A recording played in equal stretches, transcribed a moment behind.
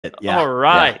Yeah. All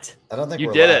right. I don't think you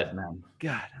we're did live, it. man.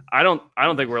 God, I don't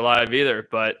think we're live either,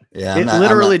 but Yeah, it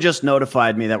literally just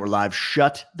notified me that we're live.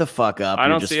 Shut the fuck up. I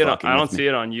don't see it. I don't see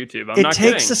it on YouTube. I'm it not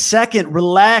takes kidding. a second.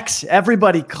 Relax,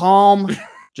 everybody. Calm.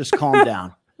 Just calm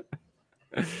down,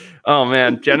 Oh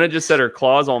man, Jenna just said her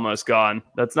claw's almost gone.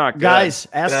 That's not good. guys.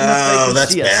 Ask them if they can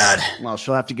that's see bad. us. Well,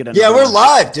 she'll have to get. Yeah, we're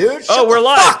live, dude. Oh, we're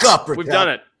live. Fuck up, We've done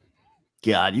it.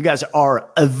 God, you guys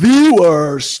are the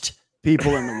worst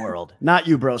people in the world. Not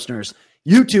you, Brostners.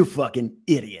 You two fucking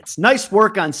idiots. Nice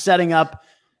work on setting up,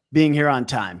 being here on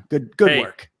time. Good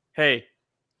work. Hey,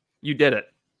 you did it,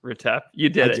 Retep. You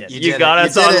did it. You got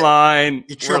us online. You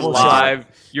We're tripled live.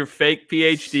 Your fake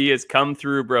PhD has come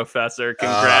through, Brofessor.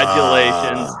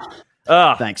 Congratulations.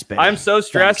 Thanks, baby. I'm so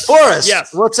stressed. Forrest,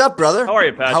 Yes. what's up, brother? How are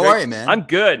you, Patrick? How are you, man? I'm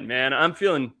good, man. I'm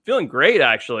feeling great,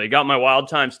 actually. Got my Wild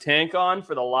Times tank on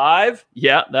for the live.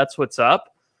 Yeah, that's what's up.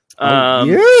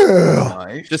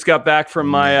 Nice. Just got back from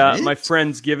my Nice. my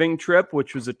Friendsgiving trip,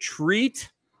 which was a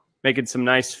treat. Making some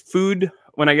nice food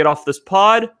when I get off this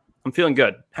pod. I'm feeling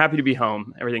good. Happy to be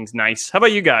home. Everything's nice. How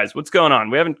about you guys? What's going on?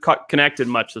 We haven't connected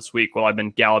much this week while I've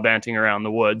been gallivanting around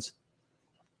the woods.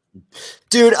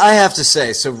 Dude, I have to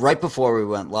say, so right before we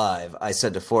went live, I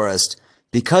said to Forrest,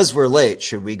 because we're late,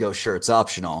 should we go shirts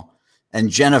optional? And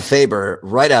Jenna Faber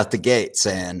right out the gate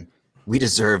saying, we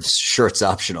deserve shirts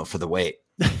optional for the wait.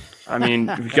 I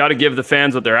mean, we've got to give the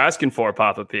fans what they're asking for,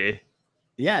 Papa P.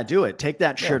 Yeah, do it. Take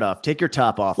that shirt off. Take your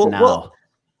top off Well, now.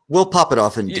 We'll pop it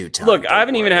off in due time. Look, I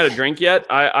haven't even had a drink yet.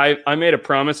 I made a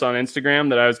promise on Instagram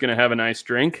that I was going to have a nice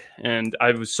drink, and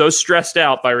I was so stressed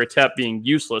out by Retep being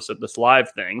useless at this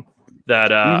live thing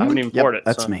that I haven't even poured it.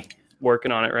 That's so me. I'm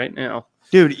working on it right now.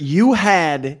 Dude, you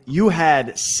had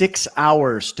 6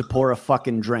 hours to pour a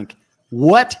fucking drink.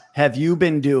 What have you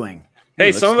been doing? Hey,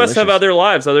 Ooh, some of us have other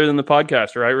lives other than the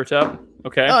podcast, right, Retep?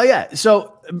 Okay. Oh, yeah.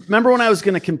 So remember when I was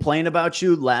going to complain about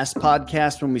you last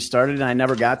podcast when we started and I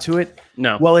never got to it?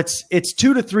 No. Well, it's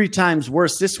 2 to 3 times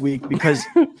worse this week because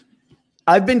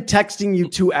I've been texting you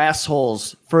two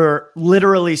assholes for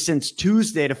literally since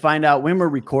Tuesday to find out when we're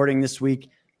recording this week.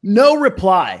 No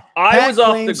reply. I was off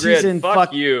the claims he's in grid.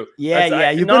 Fuck you. Yeah,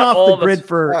 you've been not off all the of grid us-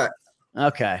 for...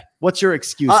 Okay. What's your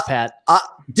excuse, Pat?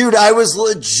 Dude, I was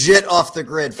legit off the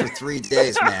grid for 3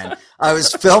 days, man. I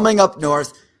was filming up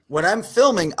north. When I'm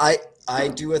filming, I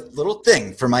do a little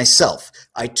thing for myself.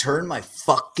 I turn my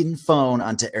fucking phone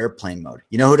onto airplane mode.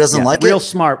 You know who doesn't like it? Real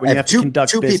smart when you have to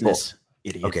conduct two business. People.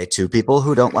 Idiot. Okay, 2 people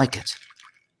who don't like it.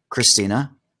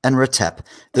 Christina and Retep.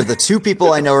 They're the 2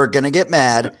 people I know are going to get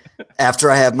mad after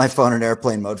I have my phone in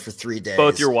airplane mode for 3 days.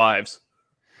 Both your wives.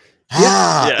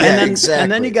 Yeah, exactly. And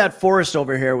then you got Forrest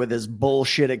over here with his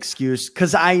bullshit excuse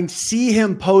because I see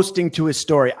him posting to his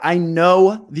story. I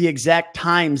know the exact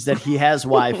times that he has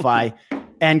Wi-Fi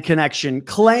and connection.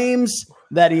 Claims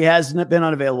that he hasn't been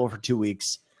unavailable for 2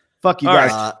 weeks. Fuck you All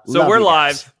guys. right. So we're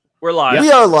live. We're live. We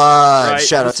are live. Right,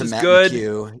 Shout out this to is Matt good.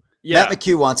 McHugh. Yeah. Matt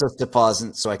McHugh wants us to pause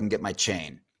it so I can get my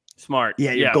chain. Smart.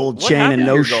 Yeah, your gold What chain happened and to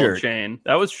no your gold shirt. chain?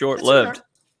 That was short-lived.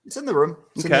 It's in the room.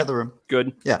 It's in Okay. the other room.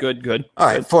 Good. Yeah. Good. All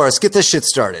right, Forrest, get this shit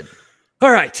started.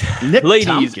 All right, Nick ladies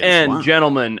Tompkins, and wow.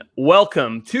 gentlemen,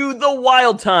 welcome to The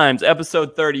Wild Times,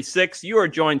 episode 36. You are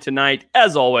joined tonight,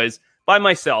 as always, by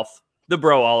myself, the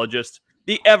Broologist,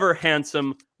 the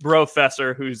ever-handsome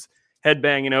Brofessor, who's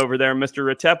headbanging over there, Mr.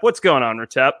 Retep. What's going on,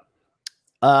 Retep?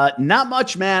 Not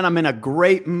much, man. I'm in a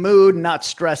great mood, not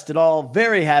stressed at all.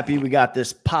 Very happy we got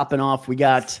this popping off. We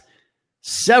got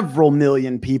several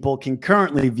million people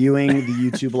concurrently viewing the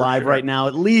YouTube live right now,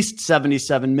 at least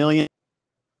 77 million.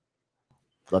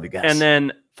 Love you guys. And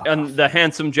then the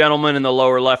handsome gentleman in the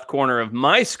lower left corner of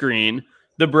my screen,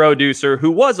 the Broducer,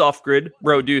 who was off-grid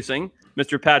producing,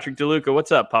 Mr. Patrick DeLuca.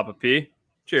 What's up, Papa P?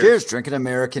 Cheers. Cheers. Drinking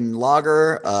American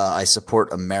lager. I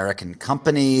support American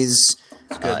companies.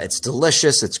 It's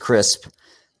delicious. It's crisp.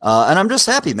 And I'm just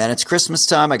happy, man. It's Christmas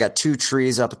time. I got 2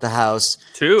 trees up at the house.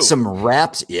 2? Some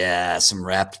wrapped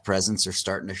presents are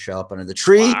starting to show up under the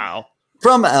tree. Wow.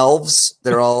 From elves.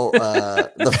 They're all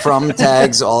the from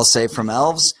tags all say from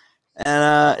elves.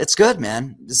 And it's good,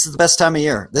 man. This is the best time of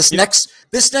year. This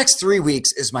next 3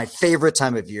 weeks is my favorite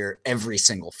time of year every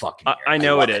single fucking year. I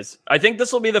know it is. I think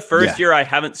this will be the first year I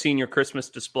haven't seen your Christmas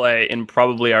display in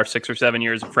probably our 6 or 7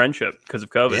 years of friendship because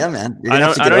of COVID. Yeah, man. I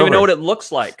don't even know what it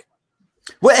looks like.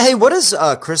 Hey, what is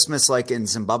Christmas like in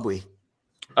Zimbabwe?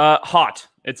 Hot.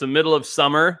 It's the middle of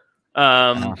summer.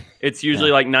 It's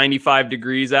usually like 95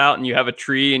 degrees out, and you have a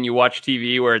tree and you watch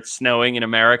TV where it's snowing in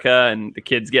America, and the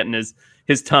kid's getting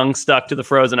his tongue stuck to the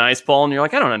frozen ice ball, and you're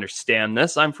like, I don't understand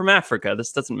this. I'm from Africa.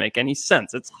 This doesn't make any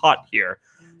sense. It's hot here,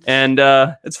 and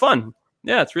it's fun.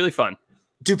 Yeah, it's really fun.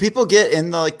 Do people get in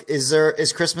the, like,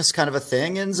 is Christmas kind of a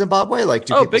thing in Zimbabwe? Like,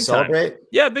 do people celebrate? Time.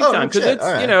 Yeah, big time. Because it's,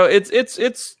 right. You know,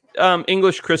 it's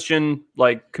English Christian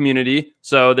like community.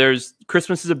 So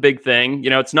Christmas is a big thing. You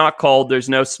know, it's not cold. There's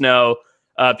no snow.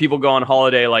 People go on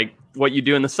holiday like what you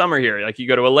do in the summer here. Like you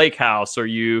go to a lake house or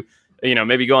you know,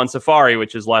 maybe go on safari,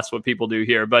 which is less what people do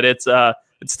here. But it's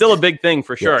still a big thing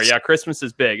for sure. Yes. Yeah, Christmas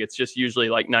is big. It's just usually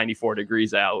like 94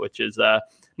 degrees out, which is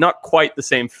not quite the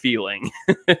same feeling.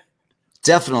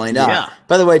 Definitely not. Yeah.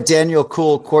 By the way, Daniel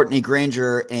Cool, Courtney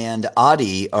Granger, and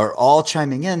Adi are all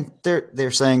chiming in. They're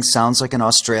saying sounds like an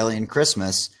Australian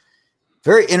Christmas.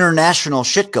 Very international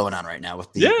shit going on right now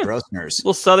with the Brostners.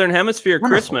 Little Southern Hemisphere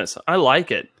Christmas. I like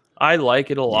it. I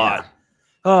like it a lot.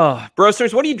 Oh,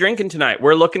 Brostners, what are you drinking tonight?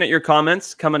 We're looking at your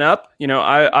comments coming up. You know,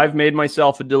 I've made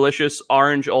myself a delicious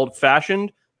orange old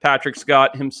fashioned. Patrick's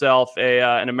got himself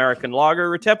an American lager.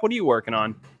 Retep, what are you working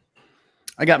on?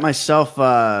 I got myself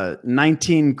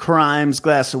 19 Crimes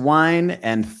glass of wine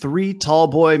and 3 Tall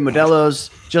Boy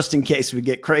Modelos, just in case we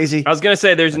get crazy. I was going to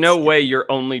say, there's no way you're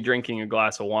only drinking a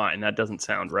glass of wine. That doesn't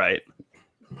sound right.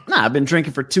 Nah, I've been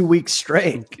drinking for 2 weeks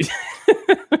straight.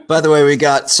 By the way, we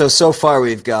got, so far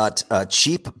we've got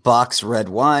cheap box red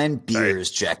wine,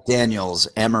 beers, Jack Daniels,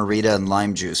 Amarita and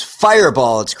lime juice,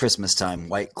 Fireball, it's Christmas time,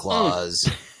 White Claws.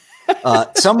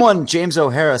 Someone, James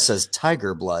O'Hara, says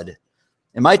Tiger Blood.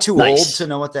 Am I too old to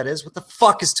know what that is? What the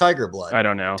fuck is Tiger Blood? I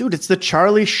don't know. Dude, it's the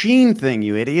Charlie Sheen thing,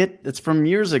 you idiot. It's from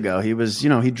years ago. He was, you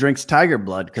know, he drinks Tiger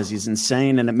Blood because he's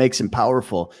insane and it makes him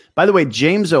powerful. By the way,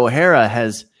 James O'Hara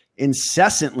has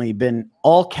incessantly been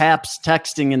all caps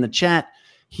texting in the chat.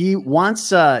 He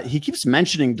wants, he keeps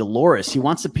mentioning Dolores. He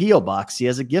wants a P.O. box. He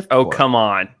has a gift. Oh, come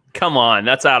on. Come on.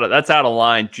 That's out of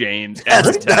line, James.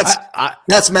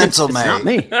 That's mental, man. Not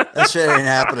me. That shit ain't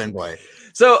happening, boy.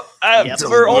 So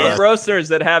for all the Brostners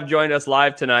that have joined us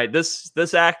live tonight, this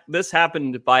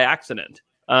happened by accident.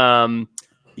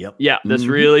 Yeah, this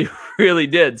really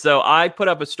did. So I put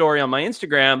up a story on my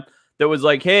Instagram that was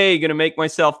like, hey, gonna make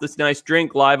myself this nice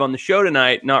drink live on the show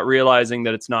tonight, not realizing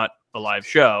that it's not a live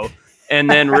show. And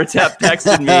then Retep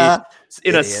texted me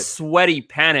in a sweaty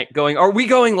panic going, are we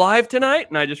going live tonight?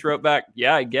 And I just wrote back,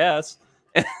 yeah, I guess.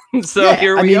 And so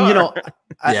here we are. You know,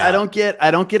 I don't get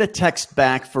a text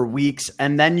back for weeks,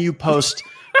 and then you post,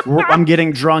 "I'm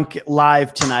getting drunk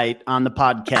live tonight on the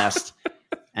podcast,"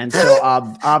 and so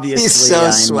obviously he's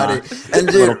so sweaty and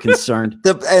a little concerned.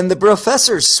 The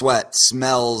Professor's sweat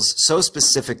smells so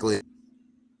specifically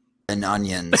in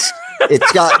onions.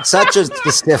 It's got such a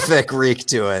specific reek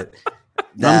to it.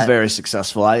 I'm very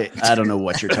successful. I don't know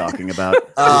what you're talking about.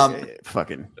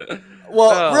 Fucking.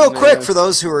 Well, real quick, for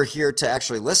those who are here to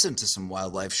actually listen to some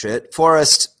wildlife shit,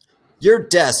 Forrest, your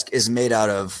desk is made out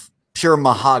of pure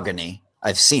mahogany.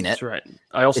 I've seen it. That's right.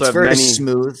 I also have many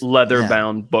smooth,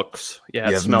 leather-bound books. Yeah,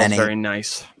 it smells very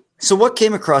nice. So what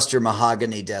came across your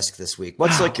mahogany desk this week?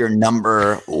 What's like your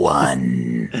number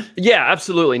one? Yeah,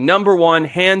 absolutely. Number one,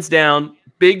 hands down,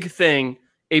 big thing,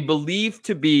 a believed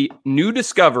to be new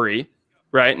discovery,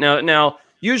 right? Now,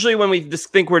 usually when we just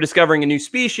think we're discovering a new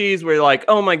species, we're like,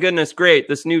 oh my goodness, great,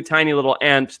 this new tiny little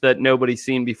ant that nobody's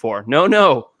seen before.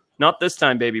 No, not this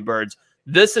time, baby birds.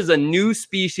 This is a new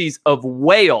species of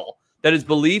whale that is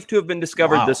believed to have been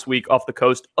discovered this week off the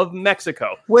coast of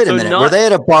Mexico. Wait a minute, were they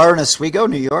at a bar in Oswego,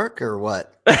 New York, or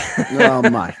what? Oh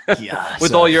my God.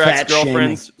 With all your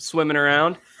ex-girlfriends swimming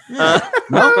around?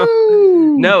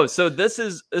 No. So this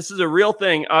is a real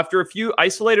thing. After a few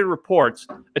isolated reports,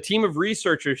 a team of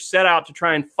researchers set out to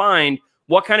try and find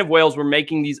what kind of whales were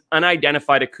making these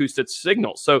unidentified acoustic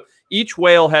signals. So each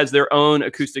whale has their own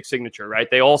acoustic signature, right?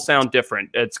 They all sound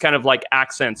different. It's kind of like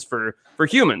accents for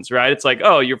humans, right? It's like,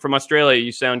 oh, you're from Australia,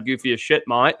 you sound goofy as shit,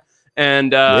 mate.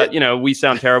 And you know, we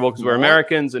sound terrible because we're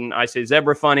Americans, and I say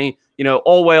zebra funny. You know,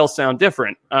 all whales sound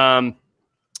different.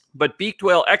 But beaked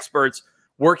whale experts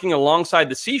working alongside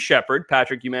the sea shepherd,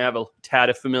 Patrick, you may have a tad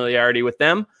of familiarity with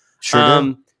them,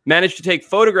 managed to take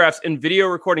photographs and video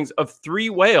recordings of 3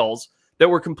 whales that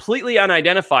were completely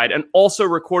unidentified and also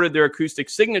recorded their acoustic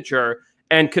signature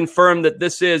and confirmed that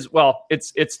this is, well,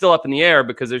 it's still up in the air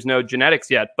because there's no genetics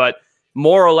yet, but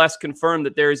more or less confirmed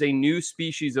that there is a new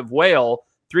species of whale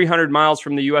 300 miles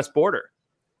from the U.S. border.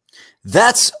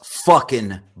 That's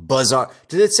fucking bizarre.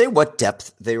 Did it say what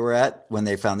depth they were at when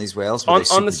they found these whales? On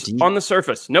the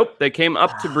surface. Nope. They came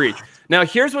up to breach. Now,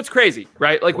 here's what's crazy,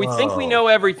 right? Like, we think we know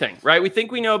everything, right? We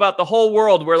think we know about the whole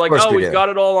world. We're like, oh, we've got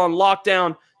it all on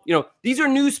lockdown. You know, these are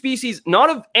new species, not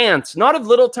of ants, not of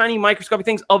little tiny microscopic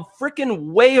things, of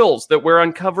freaking whales that we're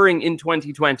uncovering in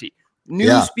 2020.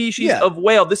 New species of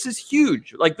whale. This is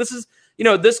huge. Like, this is, you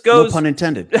know, this goes... No pun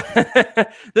intended.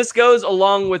 This goes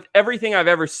along with everything I've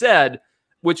ever said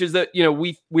which is that, you know,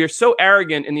 we are so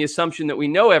arrogant in the assumption that we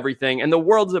know everything, and the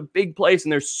world's a big place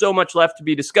and there's so much left to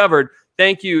be discovered.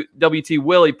 Thank you, WT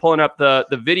Willie, pulling up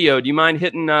the video. Do you mind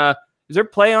hitting, is there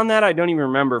play on that? I don't even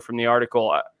remember from the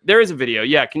article. There is a video.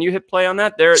 Yeah. Can you hit play on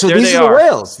that? There these they are are. The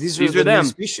whales. These are them. New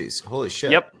species. Holy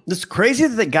shit. Yep. It's crazy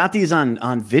that they got these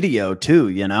on video too,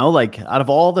 you know, like out of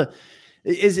all the,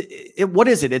 what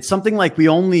is it? It's something like we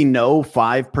only know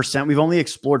 5%. We've only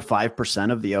explored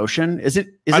 5% of the ocean.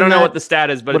 I don't know what the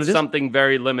stat is, but it's something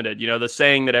very limited. You know, the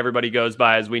saying that everybody goes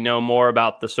by is we know more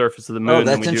about the surface of the moon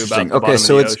than we do about the bottom of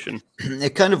the ocean.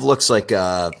 It kind of looks like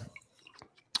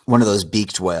one of those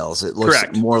beaked whales. It looks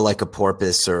more like a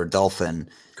porpoise or a dolphin.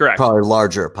 Correct. Probably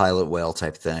larger pilot whale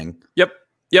type thing. Yep,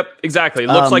 exactly. It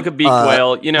looks like a beaked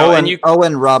whale. You know,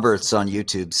 Owen Roberts on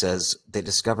YouTube says they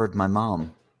discovered my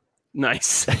mom.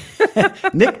 Nice.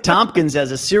 Nick Tompkins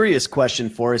has a serious question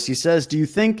for us. He says, do you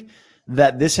think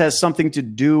that this has something to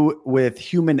do with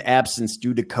human absence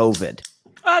due to COVID?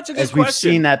 That's a good As question. we've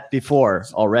seen that before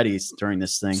already during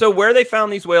this thing. So where they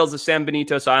found these whales, the San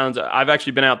Benitos Islands, I've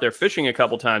actually been out there fishing a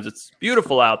couple times. It's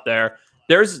beautiful out there.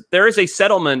 There is a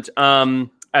settlement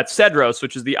at Cedros,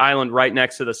 which is the island right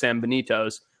next to the San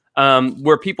Benitos,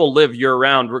 where people live year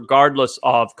round, regardless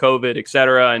of COVID, et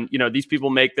cetera. And, you know, these people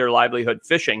make their livelihood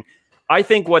fishing. I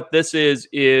think what this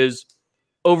is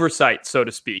oversight, so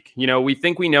to speak. You know, we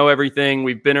think we know everything.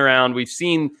 We've been around. We've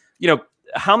seen, you know,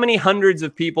 how many hundreds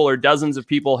of people or dozens of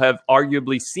people have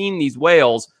arguably seen these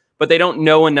whales, but they don't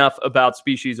know enough about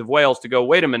species of whales to go,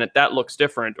 wait a minute, that looks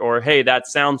different, or hey, that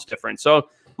sounds different. So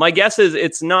my guess is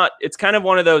it's kind of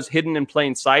one of those hidden in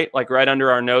plain sight, like right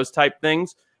under our nose type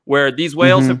things, where these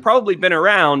whales have probably been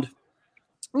around,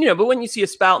 you know, but when you see a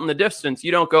spout in the distance,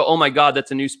 you don't go, oh my God,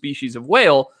 that's a new species of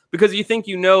whale, because you think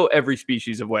you know every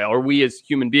species of whale, or we as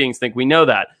human beings think we know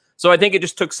that. So I think it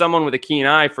just took someone with a keen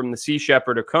eye from the Sea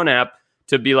Shepherd or Conap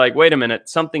to be like, wait a minute,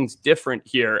 something's different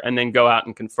here, and then go out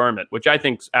and confirm it, which I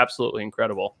think is absolutely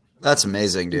incredible. That's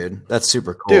amazing, dude. That's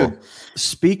super cool. Dude,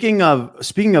 speaking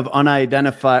of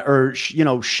unidentified, or, you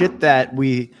know, shit that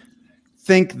we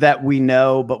think that we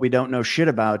know, but we don't know shit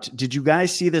about. Did you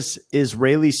guys see this?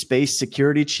 Israeli space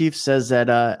security chief says that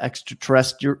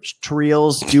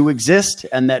extraterrestrials do exist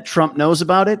and that Trump knows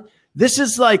about it. This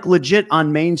is like legit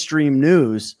on mainstream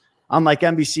news, on like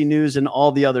NBC News and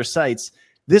all the other sites.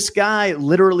 This guy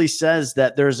literally says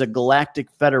that there's a galactic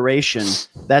federation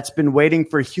that's been waiting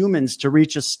for humans to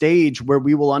reach a stage where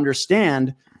we will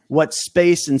understand what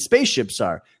space and spaceships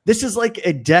are. This is like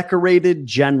a decorated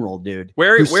general, dude.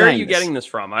 Where are you getting this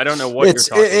from? I don't know what you're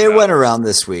talking about. It went around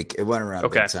this week. It went around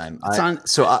big time.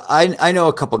 I know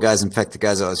a couple guys. In fact, the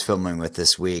guys I was filming with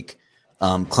this week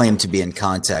claim to be in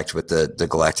contact with the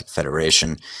Galactic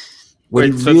Federation.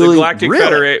 Wait, so the Galactic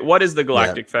Federation, what is the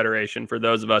Galactic Federation for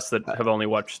those of us that have only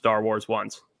watched Star Wars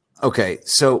once? Okay,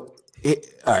 so all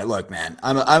right, look, man,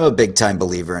 I'm a big time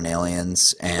believer in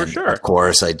aliens, and for sure. Of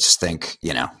course, I just think,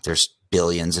 you know, there's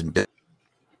billions and billions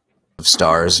of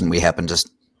stars, and we happen to,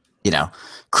 you know,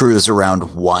 cruise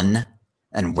around one,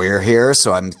 and we're here,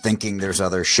 so I'm thinking there's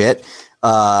other shit.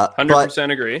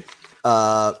 100% agree.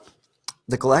 The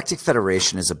Galactic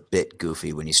Federation is a bit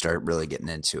goofy when you start really getting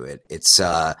into it. It's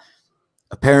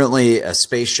apparently a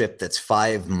spaceship that's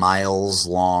 5 miles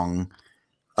long,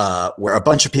 where a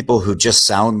bunch of people who just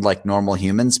sound like normal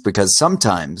humans, because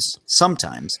sometimes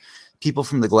people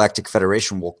from the Galactic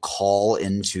Federation will call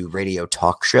into radio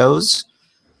talk shows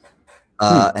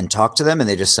and talk to them, and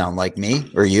they just sound like me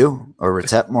or you or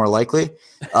Retep, more likely.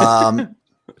 And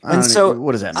so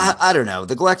what does that mean? I don't know.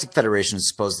 The Galactic Federation is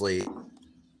supposedly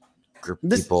a group of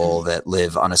people that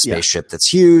live on a spaceship that's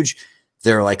huge.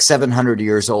 They're like 700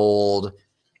 years old.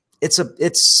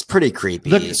 It's pretty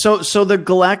creepy. So the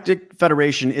Galactic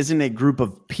Federation isn't a group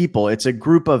of people. It's a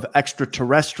group of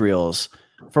extraterrestrials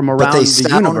from around the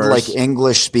universe. Like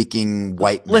English-speaking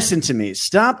white men. Listen to me.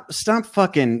 Stop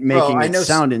fucking making it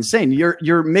sound insane.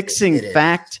 You're mixing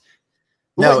fact.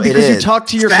 No, because you talk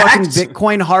to your fucking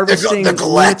Bitcoin harvesting. The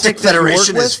Galactic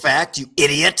Federation is fact, you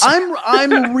idiot.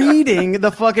 I'm reading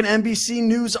the fucking NBC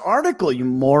News article, you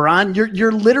moron.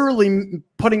 You're literally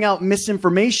putting out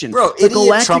misinformation. Bro, the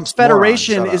Galactic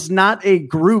Federation is not a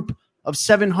group of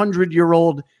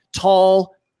 700-year-old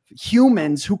tall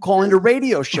humans who call into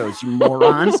radio shows, you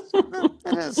morons.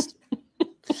 Idiot.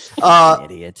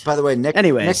 By the way, Nick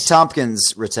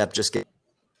Tompkins, Retep, just get.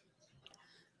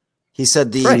 He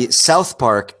said the South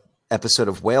Park episode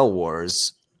of Whale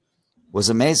Wars was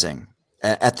amazing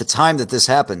at the time that this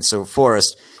happened. So,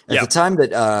 Forrest, at the time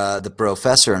that the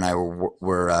Brofessor and I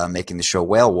were making the show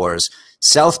Whale Wars,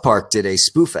 South Park did a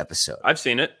spoof episode. I've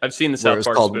seen it. I've seen the South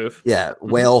Park spoof. Yeah,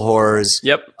 Whale Horrors.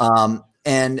 Yep.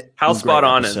 And how spot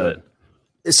on is it?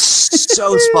 It's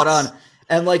so spot on.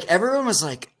 And like everyone was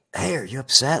like, "Hey, are you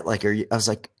upset?" Like, I was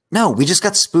like, "No, we just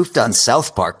got spoofed on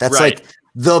South Park. That's like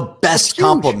the best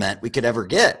compliment we could ever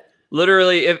get."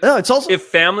 Literally, if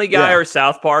Family Guy Yeah. or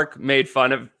South Park made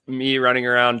fun of me running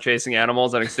around chasing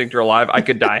animals on Extinct or Alive, I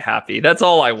could die happy. That's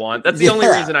all I want. That's the only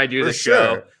reason I do the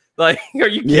show. Like, are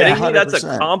you kidding me? That's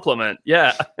a compliment.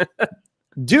 Yeah.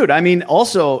 Dude, I mean,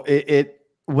 also, it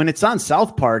when it's on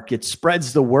South Park, it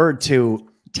spreads the word to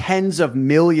tens of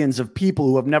millions of people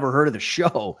who have never heard of the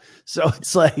show. So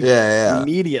it's like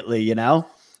immediately, you know?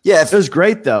 Yeah. It was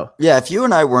great, though. Yeah, if you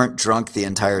and I weren't drunk the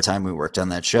entire time we worked on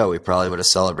that show, we probably would have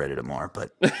celebrated it more.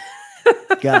 But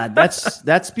God,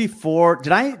 that's before.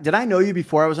 Did I know you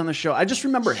before I was on the show? I just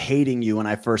remember hating you when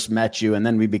I first met you, and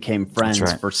then we became friends.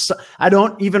 I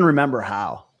don't even remember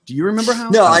how. Do you remember how?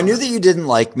 No, I knew that you didn't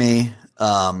like me.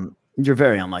 You're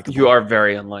very unlikable. You are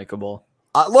very unlikable.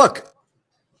 Look,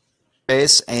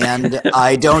 and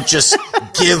I don't just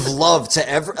give love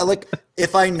to like.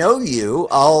 If I know you,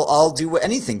 I'll do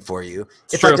anything for you.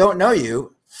 If I don't know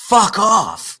you, fuck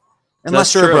off.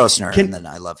 Unless you're a Brostner, and then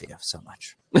I love you so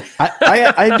much.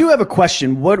 I do have a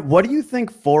question. What do you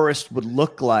think Forrest would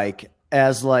look like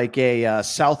as like a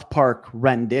South Park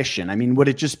rendition? I mean, would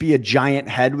it just be a giant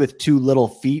head with two little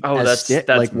feet? Oh, that's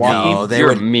like walking? No, they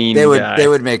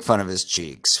would make fun of his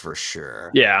cheeks for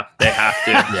sure. Yeah, they have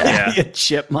to. A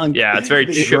chipmunk. Yeah, it's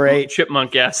very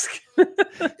chipmunk-esque.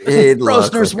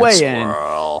 Brostners weigh in.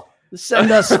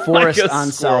 Send us Forrest like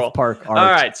on South Park art.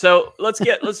 All right, so let's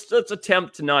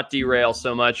attempt to not derail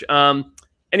so much.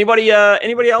 Anybody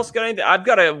else got anything? I've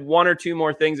got one or two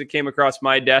more things that came across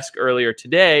my desk earlier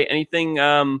today. Anything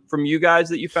from you guys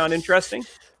that you found interesting?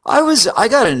 I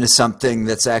got into something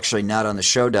that's actually not on the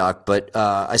show doc, but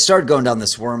I started going down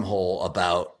this wormhole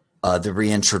about the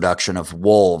reintroduction of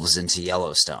wolves into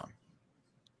Yellowstone.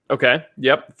 Okay.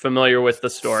 Yep. Familiar with the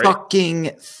story.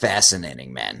 Fucking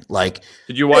fascinating, man. Like,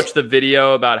 did you watch the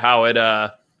video about how it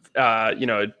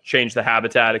changed the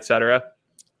habitat, etc.?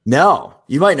 No,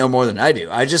 you might know more than I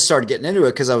do. I just started getting into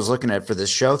it because I was looking at it for this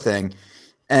show thing.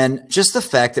 And just the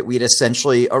fact that we'd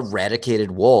essentially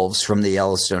eradicated wolves from the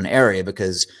Yellowstone area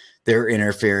because they're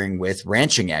interfering with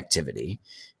ranching activity,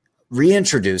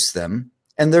 reintroduced them,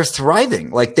 and they're thriving.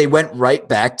 Like, they went right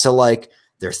back to like,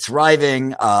 they're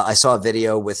thriving. I saw a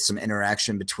video with some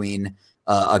interaction between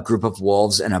a group of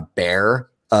wolves and a bear,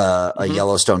 a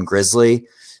Yellowstone grizzly.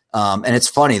 And it's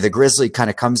funny. The grizzly kind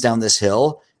of comes down this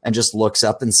hill and just looks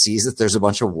up and sees that there's a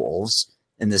bunch of wolves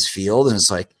in this field. And it's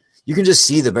like, you can just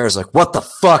see the bear's like, what the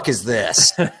fuck is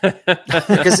this?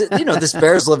 Because, this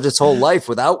bear's lived its whole life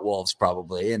without wolves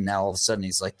probably. And now all of a sudden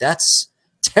he's like, that's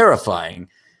terrifying.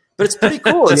 But it's pretty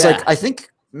cool. It's like, I think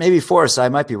maybe Forrest, I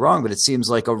might be wrong, but it seems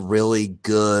like a really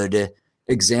good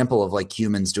example of like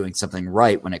humans doing something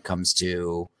right when it comes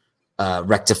to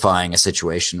rectifying a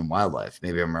situation in wildlife.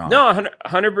 Maybe I'm wrong. No,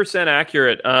 100%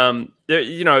 accurate.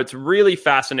 It's really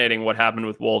fascinating what happened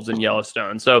with wolves in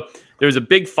Yellowstone. So there was a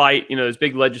big fight, this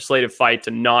big legislative fight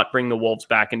to not bring the wolves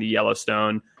back into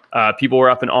Yellowstone. People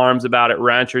were up in arms about it.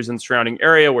 Ranchers in the surrounding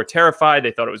area were terrified.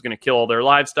 They thought it was going to kill all their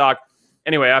livestock.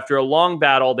 Anyway, after a long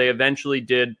battle, they eventually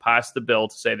did pass the bill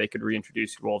to say they could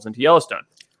reintroduce wolves into Yellowstone.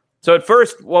 So at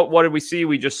first, what did we see?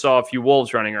 We just saw a few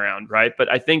wolves running around, right?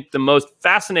 But I think the most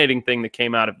fascinating thing that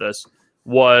came out of this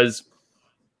was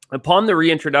upon the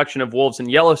reintroduction of wolves in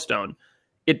Yellowstone,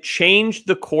 it changed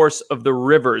the course of the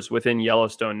rivers within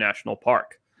Yellowstone National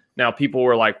Park. Now, people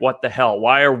were like, what the hell?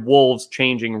 Why are wolves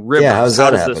changing rivers? Yeah, how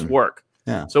does this work?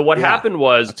 Yeah. So what happened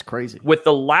was, that's crazy. With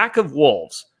the lack of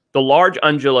wolves, the large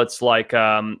ungulates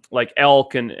like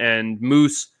elk and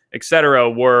moose, etc.,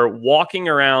 were walking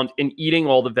around and eating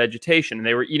all the vegetation. And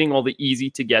they were eating all the easy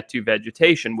to get to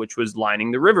vegetation, which was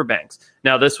lining the riverbanks.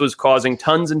 Now, this was causing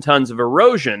tons and tons of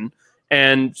erosion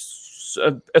and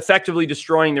effectively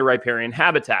destroying the riparian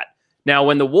habitat. Now,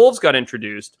 when the wolves got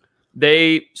introduced,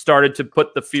 they started to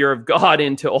put the fear of God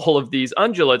into all of these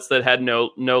ungulates that had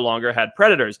no longer had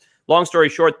predators. Long story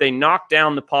short, they knocked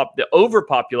down the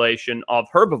overpopulation of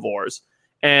herbivores.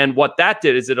 And what that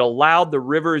did is it allowed the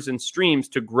rivers and streams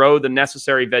to grow the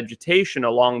necessary vegetation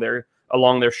along their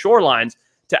shorelines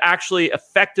to actually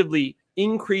effectively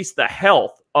increase the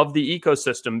health of the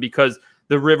ecosystem, because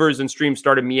the rivers and streams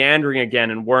started meandering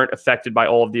again and weren't affected by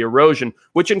all of the erosion,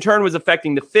 which in turn was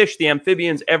affecting the fish, the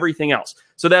amphibians, everything else.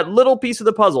 So that little piece of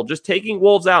the puzzle, just taking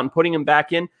wolves out and putting them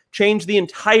back in, changed the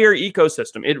entire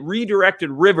ecosystem. It redirected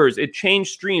rivers, it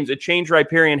changed streams, it changed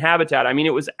riparian habitat. I mean,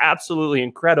 it was absolutely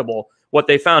incredible what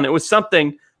they found. It was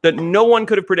something that no one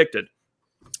could have predicted.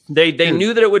 They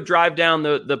knew that it would drive down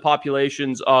the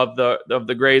populations of the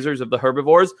grazers, of the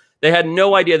herbivores. They had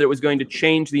no idea that it was going to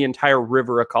change the entire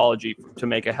river ecology to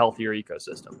make a healthier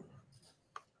ecosystem.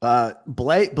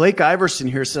 Blake Iverson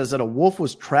here says that a wolf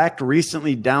was tracked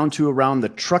recently down to around the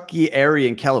Truckee area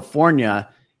in California,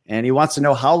 and he wants to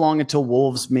know how long until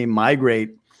wolves may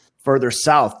migrate further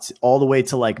south, all the way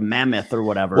to like Mammoth or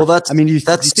whatever. Well, that's, I mean,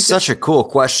 that's such a cool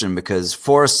question, because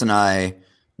Forrest and I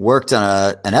worked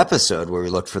on an episode where we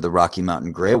looked for the Rocky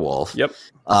Mountain gray wolf. Yep.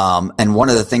 And one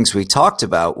of the things we talked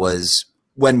about was,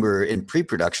 when we were in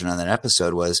pre-production on that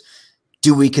episode, was,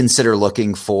 do we consider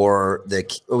looking for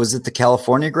was it the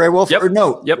California gray wolf? Yep. Or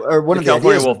no, yep. Or one the of the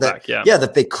California ideas wolfpack, that, yeah,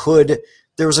 that they could.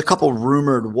 There was a couple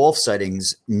rumored wolf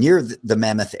sightings near the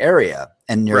Mammoth area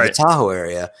and near the Tahoe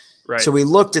area. Right. So we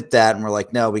looked at that and we're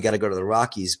like, no, we got to go to the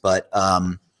Rockies. But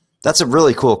that's a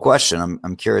really cool question.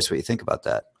 I'm curious what you think about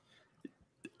that.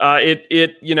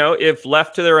 You know, if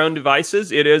left to their own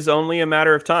devices, it is only a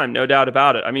matter of time, no doubt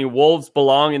about it. I mean, wolves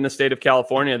belong in the state of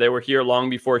California. They were here long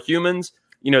before humans.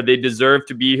 You know, they deserve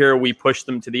to be here. We pushed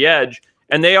them to the edge,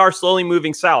 and they are slowly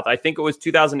moving south. I think it was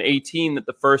 2018 that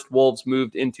the first wolves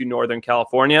moved into Northern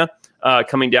California,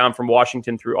 coming down from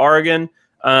Washington through Oregon.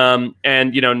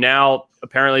 And, you know, now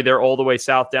apparently they're all the way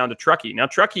south down to Truckee. Now,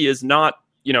 Truckee is not,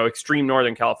 you know, extreme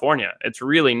Northern California. It's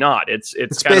really not. It's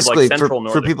kind of like central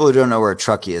Northern. For people who don't know where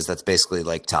Truckee is, that's basically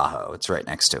Lake Tahoe. It's right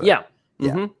next to it.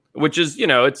 Yeah. Which is, you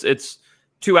know, it's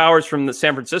 2 hours from the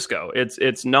San Francisco.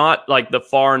 It's not like the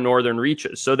far northern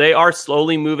reaches. So they are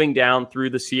slowly moving down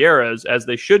through the Sierras, as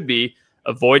they should be,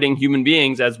 avoiding human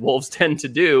beings, as wolves tend to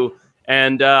do.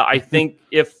 And I think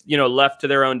if, you know, left to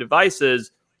their own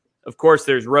devices, of course,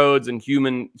 there's roads and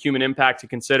human impact to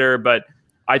consider. But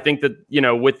I think that, you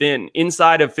know,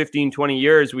 inside of 15, 20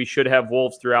 years, we should have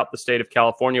wolves throughout the state of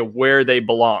California where they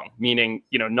belong, meaning,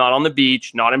 you know, not on the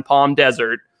beach, not in Palm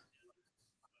Desert,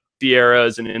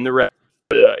 Sierras, and in the red,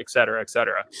 et cetera, et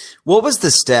cetera. What was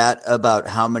the stat about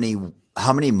how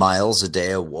many miles a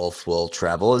day a wolf will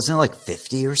travel? Isn't it like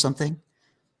 50 or something?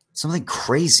 Something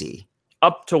crazy.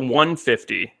 Up to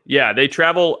 150. Yeah, they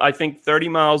travel, I think, 30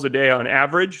 miles a day on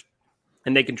average,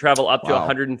 and they can travel up to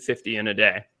 150 in a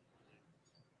day.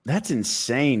 That's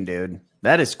insane, dude.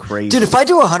 That is crazy. Dude, if I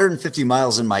do 150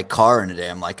 miles in my car in a day,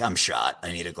 I'm like, I'm shot.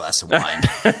 I need a glass of wine.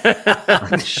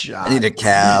 I need a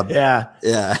cab. Yeah.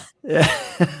 Yeah.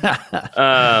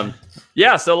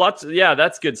 Yeah. So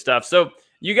that's good stuff. So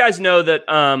you guys know that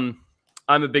I'm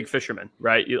a big fisherman,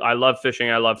 right? I love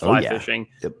fishing. I love fly fishing.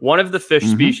 Yep. One of the fish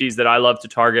species that I love to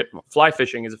target fly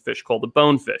fishing is a fish called the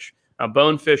bonefish. Now,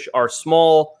 bonefish are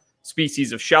small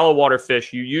species of shallow water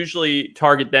fish. You usually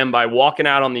target them by walking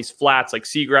out on these flats, like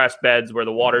seagrass beds, where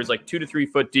the water is like 2 to 3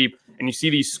 foot deep, and you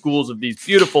see these schools of these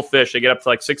beautiful fish. They get up to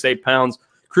like 6-8 pounds,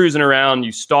 cruising around.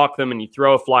 You stalk them and you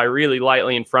throw a fly really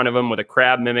lightly in front of them with a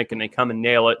crab mimic, and they come and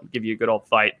nail it and give you a good old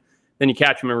fight. Then you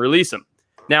catch them and release them.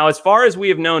 Now, as far as we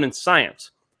have known in science,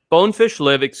 bonefish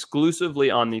live exclusively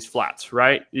on these flats,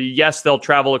 right? Yes, they'll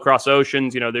travel across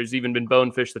oceans. You know, there's even been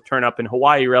bonefish that turn up in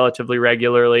Hawaii relatively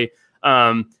regularly.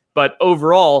 But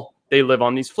overall, they live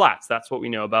on these flats. That's what we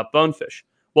know about bonefish.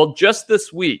 Well, just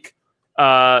this week,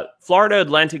 Florida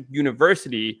Atlantic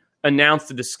University announced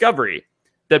a discovery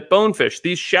that bonefish,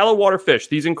 these shallow water fish,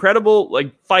 these incredible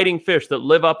like fighting fish that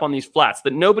live up on these flats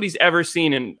that nobody's ever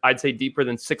seen in, I'd say, deeper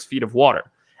than 6 feet of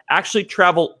water, actually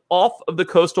travel off of the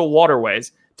coastal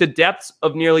waterways to depths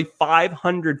of nearly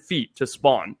 500 feet to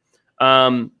spawn.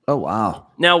 Oh, wow.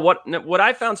 Now, what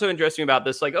I found so interesting about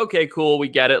this, like, okay, cool, we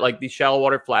get it. Like, these shallow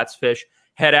water flats fish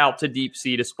head out to deep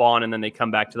sea to spawn, and then they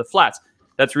come back to the flats.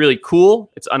 That's really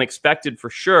cool. It's unexpected for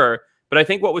sure. But I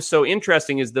think what was so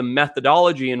interesting is the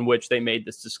methodology in which they made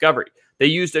this discovery. They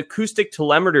used acoustic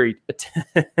telemetry.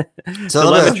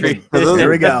 Telemetry. There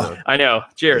we go. I know.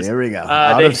 Cheers. There we go.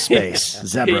 Out of space.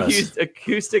 They used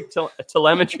acoustic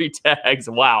telemetry tags.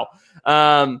 Wow.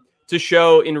 To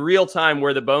show in real time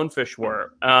where the bonefish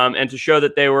were, and to show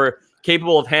that they were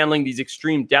capable of handling these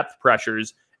extreme depth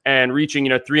pressures and reaching,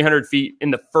 300 feet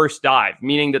in the first dive,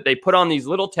 meaning that they put on these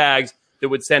little tags that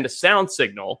would send a sound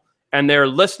signal, and they're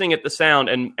listening at the sound,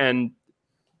 and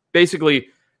basically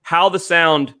how the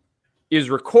sound is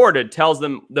recorded tells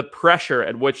them the pressure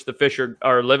at which the fish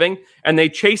are living, and they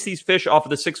chase these fish off of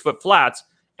the 6 foot flats,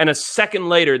 and a second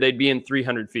later they'd be in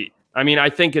 300 feet. I mean, I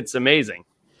think it's amazing.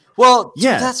 Well,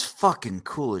 yeah, that's fucking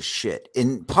cool as shit.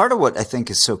 And part of what I think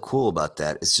is so cool about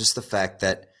that is just the fact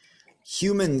that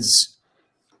humans,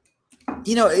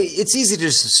 it's easy to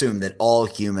just assume that all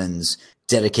humans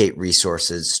dedicate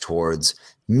resources towards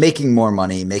making more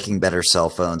money, making better cell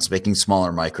phones, making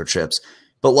smaller microchips.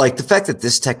 But like the fact that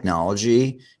this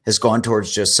technology has gone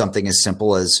towards just something as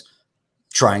simple as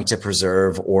trying to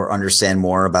preserve or understand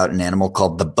more about an animal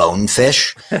called the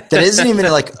bonefish that isn't even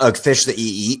like a fish that you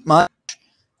eat much.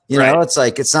 You know, it's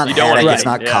like, it's not haddock, it's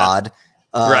not cod.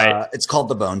 It's called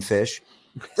the bonefish.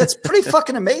 That's pretty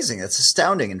fucking amazing. That's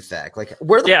astounding, in fact. Like,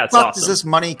 where the fuck does this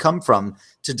money come from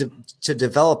to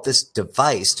develop this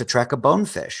device to track a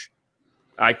bonefish?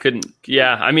 I couldn't.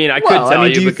 Yeah, I mean, I could tell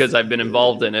you because I've been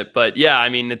involved in it, but yeah, I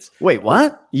mean, it's. Wait,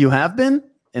 what? You have been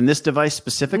in this device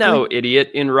specifically? No,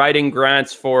 idiot. In writing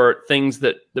grants for things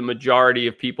that the majority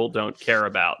of people don't care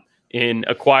about, in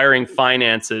acquiring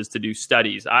finances to do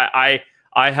studies. I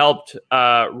helped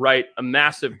write a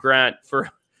massive grant for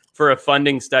a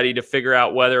funding study to figure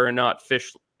out whether or not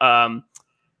fish,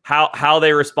 how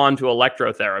they respond to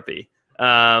electrotherapy,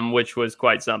 which was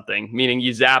quite something. Meaning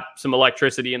you zap some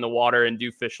electricity in the water and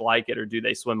do fish like it, or do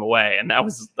they swim away? And that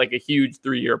was like a huge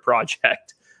 3-year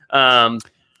project.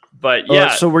 But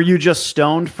yeah. So were you just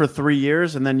stoned for 3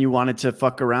 years and then you wanted to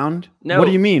fuck around? No. What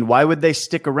do you mean? Why would they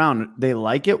stick around? They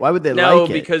like it? Why would they like it? No,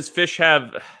 because fish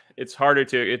have. It's harder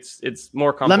to. It's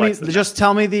more complex. Let me just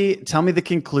tell me the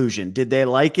conclusion. Did they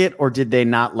like it or did they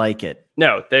not like it?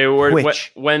 No, they were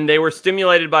when they were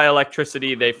stimulated by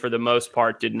electricity. They, for the most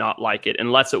part, did not like it,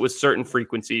 unless it was certain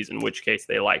frequencies, in which case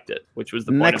they liked it. Which was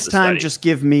the point next of the time. study. Just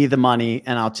give me the money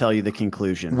and I'll tell you the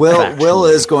conclusion. Will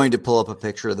is going to pull up a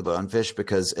picture of the bonefish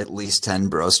because at least 10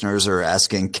 Brostners are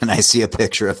asking, "Can I see a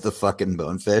picture of the fucking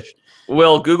bonefish?"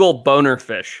 Will Google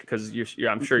bonerfish because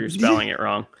I'm sure you're spelling it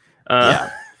wrong.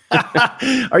 Yeah.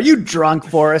 Are you drunk,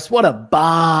 Forrest? What a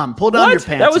bomb! Pull down your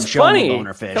pants. That was and show funny. me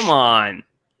bonerfish. Come on.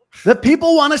 The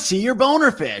people want to see your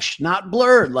bonerfish, not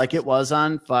blurred like it was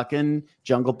on fucking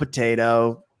Jungle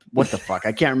Potato. What the fuck?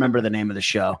 I can't remember the name of the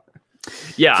show.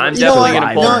 Yeah, I'm definitely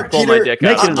going to pull my dick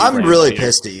out. I'm really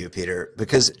pissed at you, Peter,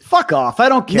 because fuck off. I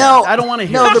don't care. I don't want to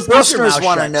hear. No, the Brostners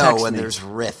want to know when there's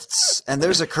rifts, and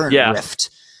there's a current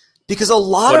rift. Because a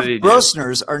lot of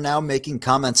Brostners are now making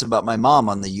comments about my mom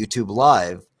on the YouTube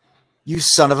Live. You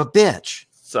son of a bitch.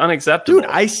 It's unacceptable. Dude,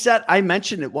 I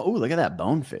mentioned it. Well, ooh, look at that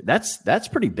bonefish. That's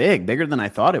pretty big. Bigger than I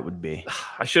thought it would be.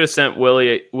 I should have sent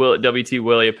WT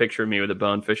Willie a picture of me with a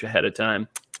bonefish ahead of time.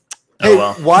 Hey,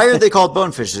 why are they called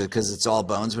bonefish? Because it's all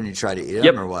bones when you try to eat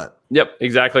them, or what? Yep,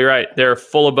 exactly right. They're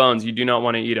full of bones. You do not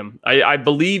want to eat them. I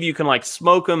believe you can like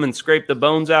smoke them and scrape the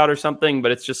bones out or something,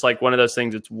 but it's just like one of those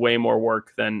things. It's way more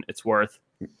work than it's worth.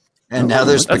 And now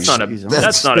there's that's not a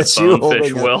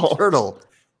bonefish, Will. Turtle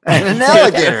and an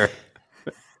alligator.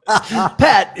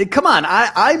 Pat, come on.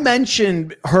 I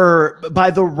mentioned her by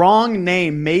the wrong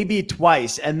name maybe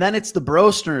twice, and then it's the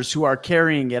Brostners who are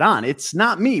carrying it on. It's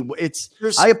not me.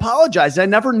 I apologize. I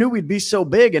never knew we'd be so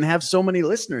big and have so many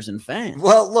listeners and fans.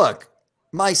 Well, look,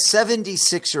 my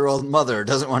 76-year-old mother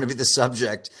doesn't want to be the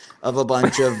subject of a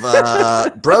bunch of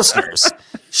Brostners.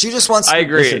 She just wants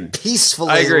to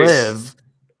peacefully live.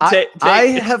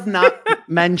 I have not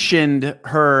mentioned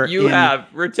her. You have.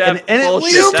 And at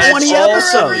least 20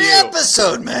 episodes. Every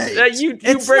episode, mate. You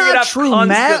bring it up true. constantly.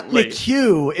 Matt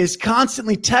McHugh is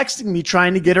constantly texting me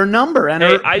trying to get her number and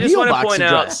her I just want to point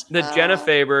address. out that Jenna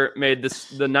Faber made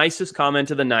the nicest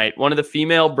comment of the night. One of the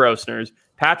female Brostners.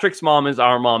 Patrick's mom is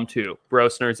our mom too.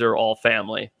 Brostners are all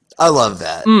family. I love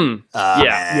that.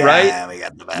 Right? We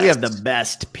got the best. We have the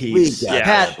best piece.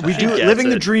 Pat, we do. Living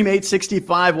the Dream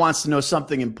 865 wants to know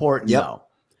something important, though.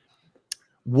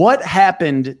 What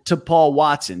happened to Paul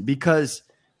Watson? Because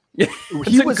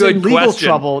he was in legal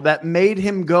trouble that made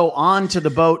him go on to the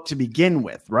boat to begin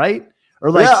with, right? Or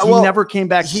like he never came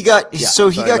back. He got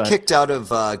kicked out of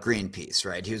Greenpeace,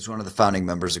 right? He was one of the founding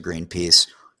members of Greenpeace.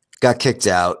 Got kicked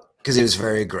out because he was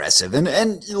very aggressive.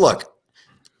 And look,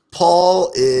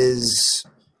 Paul is,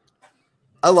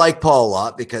 I like Paul a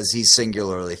lot because he's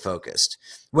singularly focused.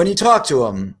 When you talk to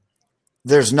him,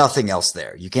 there's nothing else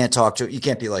there. You can't talk to, you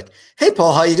can't be like, "Hey,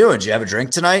 Paul, how you doing? Did you have a drink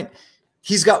tonight?"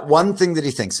 He's got one thing that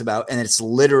he thinks about, and it's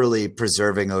literally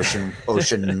preserving ocean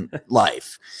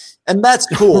life. And that's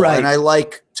cool. Right. And I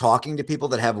like talking to people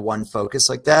that have one focus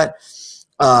like that.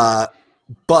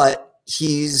 But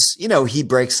he's, he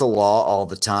breaks the law all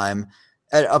the time.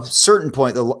 At a certain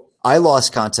point, I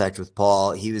lost contact with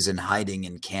Paul. He was in hiding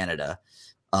in Canada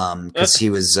because he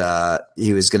was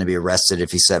going to be arrested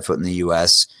if he set foot in the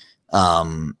U.S.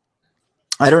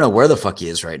 I don't know where the fuck he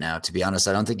is right now, to be honest.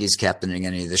 I don't think he's captaining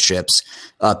any of the ships.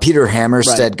 Peter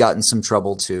Hammerstead got in some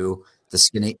trouble too. The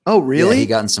skinny. Oh, really? Yeah, he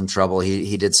got in some trouble.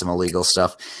 He did some illegal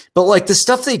stuff. But like the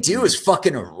stuff they do is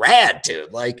fucking rad,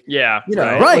 dude. Like,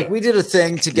 like, we did a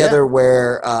thing together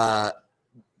where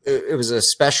it was a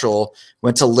special,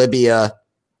 went to Libya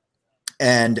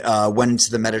and went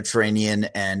into the Mediterranean,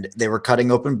 and they were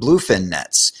cutting open bluefin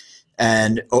nets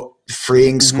and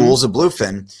freeing schools of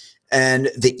bluefin. And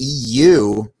the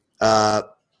EU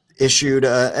issued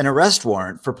an arrest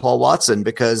warrant for Paul Watson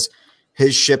because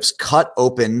his ships cut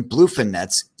open bluefin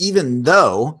nets, even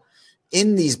though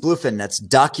in these bluefin nets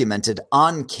documented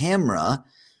on camera,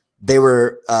 they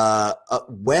were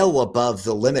well above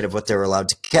the limit of what they were allowed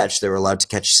to catch. They were allowed to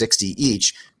catch 60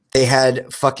 each. They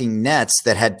had fucking nets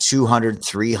that had 200,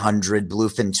 300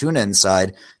 bluefin tuna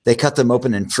inside. They cut them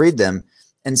open and freed them.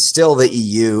 And still the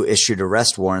EU issued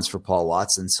arrest warrants for Paul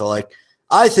Watson. So, like,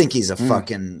 I think he's a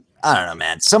fucking, I don't know,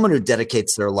 man. Someone who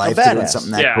dedicates their life to doing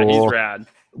something that cool. He's rad.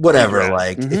 Whatever,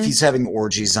 like, if he's having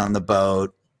orgies on the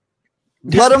boat,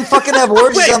 let him fucking have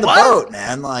orgies on the boat,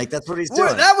 man. Like, that's what he's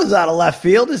doing. That was out of left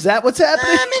field. Is that what's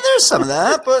happening? I mean, there's some of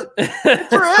that, but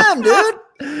for him, dude.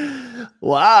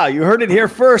 Wow, you heard it here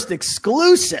first.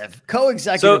 Exclusive.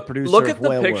 Co-executive producer. Look at the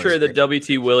Whale picture Wars. that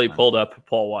WT Willie pulled up of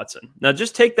Paul Watson. Now,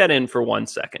 just take that in for 1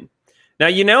 second. Now,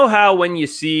 you know how when you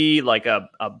see like a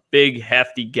big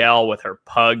hefty gal with her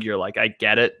pug, you're like, I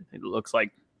get it. It looks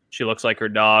like she looks like her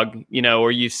dog, you know,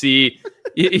 or you see,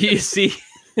 you see,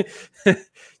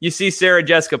 you see Sarah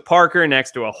Jessica Parker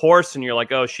next to a horse and you're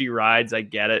like, oh, she rides. I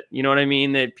get it. You know what I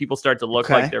mean? That people start to look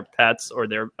like their pets or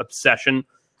their obsession.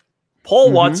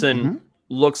 Paul Watson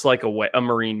looks like a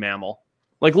marine mammal.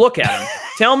 Like, look at him.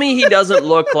 Tell me he doesn't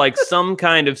look like some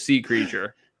kind of sea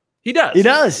creature. He does. He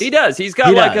does. He does. He's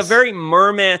got a very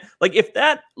merman. Like, if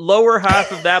that lower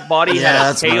half of that body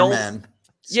had a tail.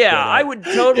 I would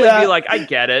totally be like, I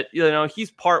get it. You know, he's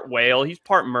part whale. He's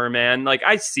part merman. Like,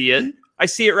 I see it. I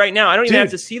see it right now. I don't even have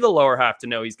to see the lower half to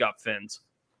know he's got fins.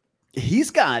 He's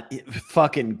got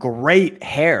fucking great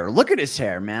hair. Look at his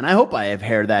hair, man. I hope I have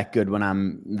hair that good when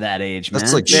I'm that age, man.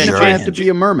 That's like I have to be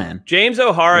a merman. James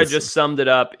O'Hara just summed it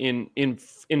up in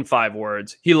 5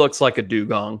 words. He looks like a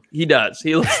dugong. He does.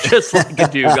 He looks just like a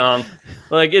dugong.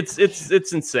 Like, it's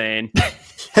insane.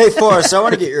 Hey, Forrest, I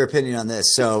want to get your opinion on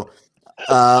this. So,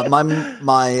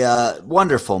 my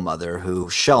wonderful mother, who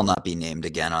shall not be named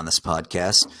again on this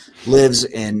podcast, lives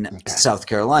in South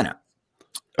Carolina.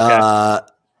 Okay.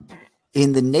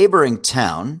 In the neighboring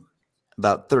town,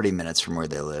 about 30 minutes from where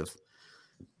they live,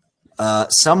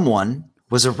 someone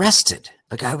was arrested.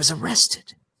 A guy was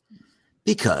arrested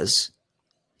because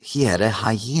he had a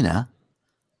hyena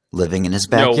living in his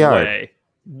backyard. No way.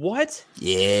 What?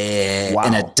 Yeah. Wow.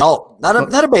 An adult,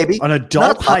 not a baby. An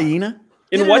adult hyena?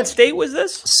 In what state was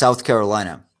this? South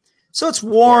Carolina. So it's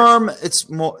warm.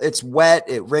 It's wet.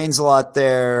 It rains a lot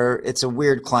there. It's a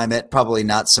weird climate, probably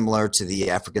not similar to the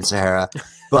African Sahara.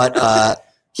 But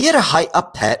he had a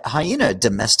pet hyena,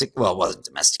 well, it wasn't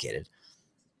domesticated.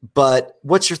 But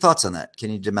what's your thoughts on that?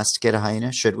 Can you domesticate a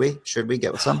hyena? Should we? Should we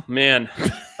get some? Man,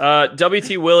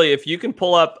 WT Willie, if you can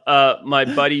pull up my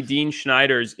buddy Dean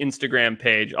Schneider's Instagram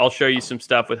page, I'll show you some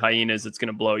stuff with hyenas that's going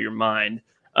to blow your mind.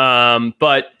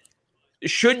 But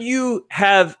should you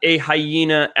have a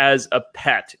hyena as a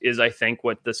pet is, I think,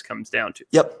 what this comes down to.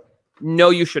 Yep. No,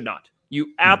 you should not.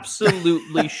 You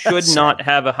absolutely should not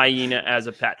have a hyena as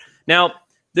a pet. Now,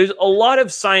 there's a lot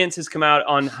of science has come out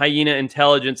on hyena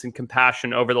intelligence and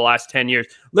compassion over the last 10 years.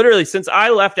 Literally, since I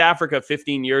left Africa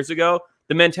 15 years ago,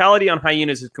 the mentality on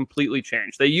hyenas has completely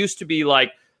changed. They used to be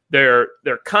like, they're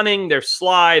cunning, they're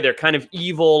sly, they're kind of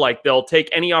evil, like they'll take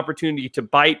any opportunity to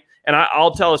bite. And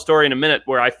I'll tell a story in a minute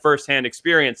where I firsthand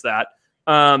experienced that.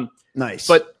 Nice.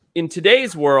 But in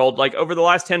today's world, like over the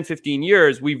last 10, 15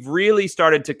 years, we've really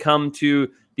started to come to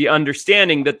the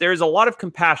understanding that there's a lot of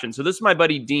compassion. So this is my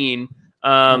buddy Dean.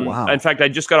 Wow. In fact, I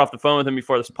just got off the phone with him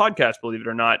before this podcast, believe it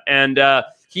or not. And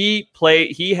he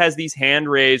has these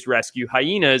hand-raised rescue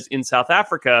hyenas in South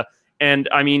Africa. And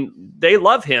I mean, they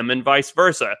love him and vice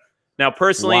versa. Now,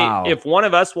 personally, if one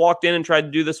of us walked in and tried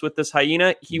to do this with this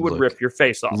hyena, he would rip your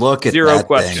face off. Look at Zero that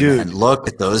question. Thing, look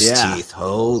at those teeth.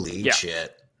 Holy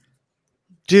shit.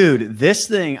 Dude, this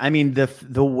thing, I mean,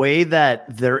 the way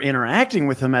that they're interacting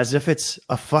with him as if it's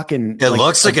a fucking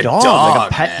looks like a dog,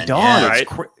 like a pet man. dog. Yeah,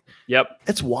 it's right? Yep.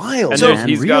 It's wild. And man,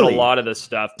 he's got a lot of this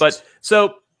stuff. But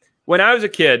so when I was a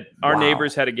kid, our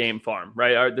neighbors had a game farm,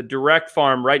 right? The direct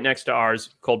farm right next to ours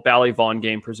called Ballyvaughan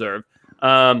Game Preserve.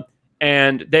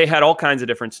 And they had all kinds of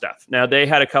different stuff. Now, they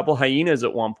had a couple hyenas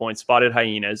at one point, spotted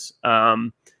hyenas.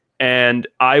 And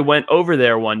I went over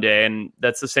there one day, and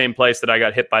that's the same place that I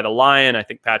got hit by the lion. I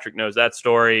think Patrick knows that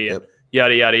story. Yep.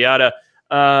 Yada, yada, yada.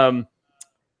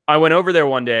 I went over there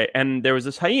one day, and there was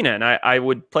this hyena, and I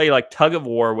would play like tug of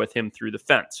war with him through the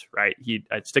fence, right?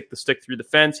 I'd stick the stick through the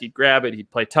fence, he'd grab it,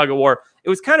 he'd play tug of war. It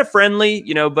was kind of friendly,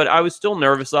 you know, but I was still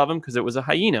nervous of him because it was a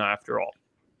hyena after all.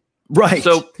 Right.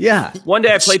 So yeah, one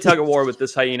day I played tug of war with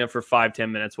this hyena for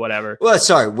 5-10 minutes, whatever. Well,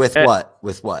 sorry, what?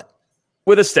 With what?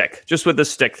 With a stick, just with a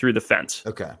stick through the fence.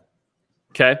 Okay.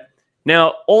 Okay.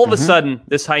 Now, all of a sudden,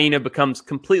 this hyena becomes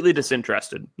completely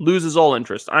disinterested, loses all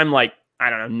interest. I'm like, I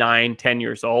don't know, 9, 10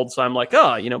 years old. So I'm like,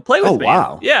 oh, play with me.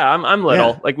 Wow. Yeah, I'm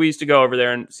little. Yeah. Like, we used to go over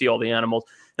there and see all the animals.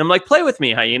 And I'm like, play with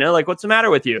me, hyena. Like, what's the matter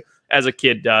with you? As a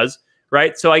kid does,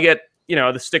 right? So I get,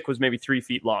 the stick was maybe 3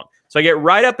 feet long. So I get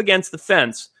right up against the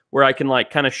fence where I can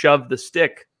like kind of shove the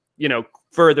stick,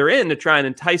 further in to try and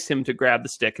entice him to grab the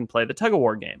stick and play the tug of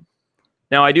war game.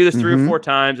 Now I do this 3 or 4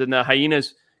 times, and the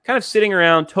hyena's kind of sitting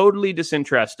around totally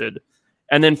disinterested.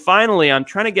 And then finally, I'm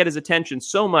trying to get his attention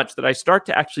so much that I start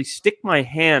to actually stick my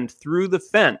hand through the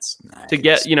fence to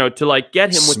get, to like get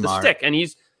him with the stick. And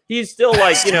he's still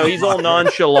like, he's all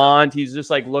nonchalant. He's just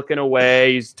like looking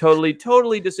away. He's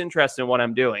totally disinterested in what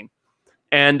I'm doing.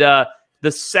 And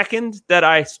the second that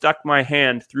I stuck my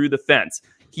hand through the fence,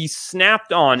 he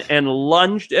snapped on and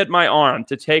lunged at my arm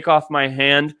to take off my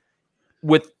hand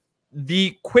with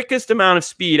the quickest amount of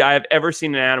speed I have ever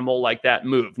seen an animal like that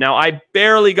move. Now, I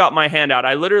barely got my hand out.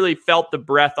 I literally felt the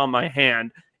breath on my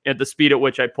hand at the speed at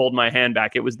which I pulled my hand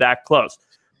back. It was that close.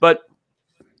 But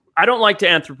I don't like to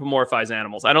anthropomorphize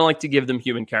animals. I don't like to give them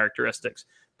human characteristics.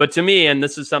 But to me, and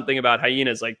this is something about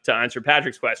hyenas, like to answer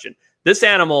Patrick's question, this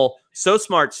animal, so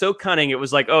smart, so cunning, it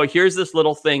was like, oh, here's this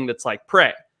little thing that's like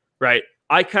prey, right?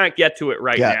 I can't get to it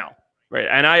right now. Right.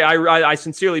 And I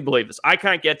sincerely believe this. I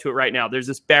can't get to it right now. There's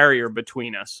this barrier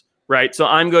between us. Right. So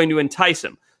I'm going to entice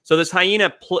him. So this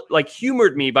hyena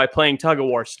humored me by playing tug of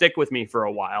war, stick with me for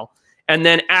a while, and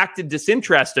then acted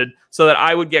disinterested so that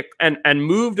I would get and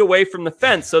moved away from the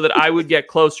fence so that I would get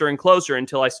closer and closer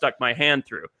until I stuck my hand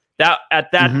through.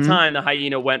 At that time, the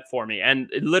hyena went for me,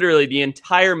 and literally the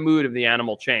entire mood of the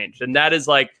animal changed. And that is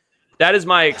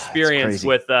my experience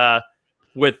with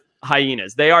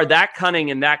hyenas. They are that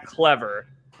cunning and that clever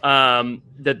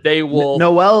that they will.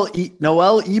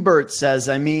 Noel Ebert says,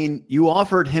 I mean, you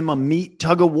offered him a meat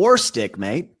tug of war stick,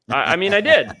 mate. I mean, I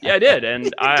did. Yeah, I did.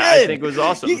 And I think it was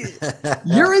awesome.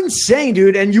 You're insane,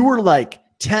 dude. And you were like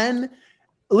 10.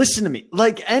 Listen to me.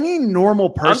 Like any normal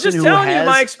person, I'm just telling you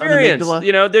my experience.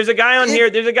 There's a guy on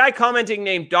here. There's a guy commenting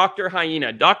named Dr.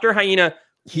 Hyena. Dr. Hyena,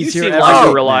 he's you here seem like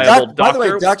a reliable doctor. By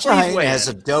the way, Dr. Hyena has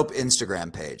a dope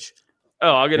Instagram page.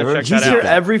 Oh, I'm going to check that He's out. here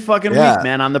every fucking week,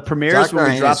 man, on the premieres when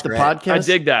we drop the podcast. I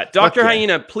dig that. Dr.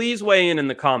 Hyena, please weigh in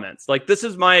the comments. Like, this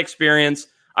is my experience.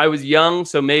 I was young,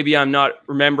 so maybe I'm not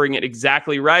remembering it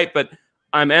exactly right, but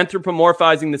I'm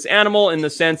anthropomorphizing this animal in the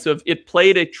sense of it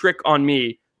played a trick on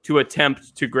me to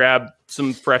attempt to grab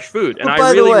some fresh food. And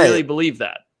I really believe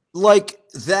that. Like,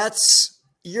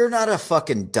 you're not a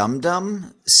fucking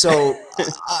dum-dum. So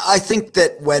I think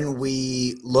that when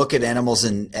we look at animals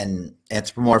and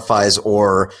anthropomorphize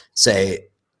or say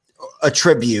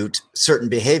attribute certain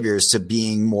behaviors to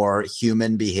being more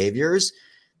human behaviors,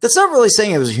 that's not really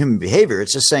saying it was a human behavior.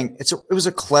 It's just saying it was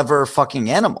a clever fucking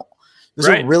animal. It was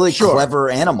a really clever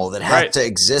animal that had to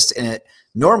exist in it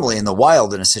normally in the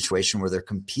wild in a situation where they're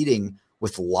competing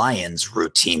with lions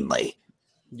routinely.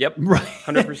 Yep. Right.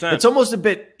 100%. It's almost a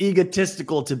bit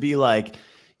egotistical to be like,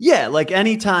 yeah, like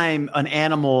anytime an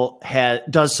animal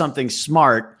does something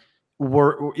smart,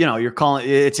 you're calling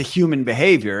it's a human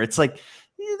behavior. It's like,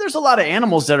 there's a lot of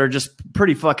animals that are just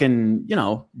pretty fucking,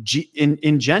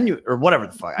 ingenuous or whatever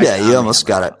the fuck. Yeah, you almost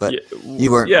got it, but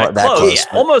you weren't that close.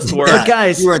 Yeah, almost were. But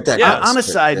guys, you weren't that close. On a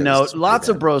side note, lots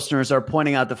of Brostners are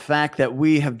pointing out the fact that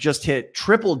we have just hit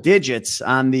triple digits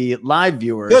on the live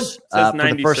viewers for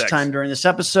the first time during this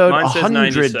episode.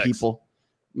 100 people.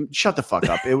 Shut the fuck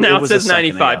up. Now it says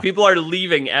 95. People are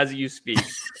leaving as you speak.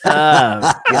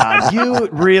 Oh, God. You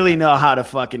really know how to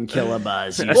fucking kill a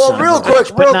buzz. Well, real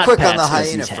quick on the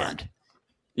hyena front.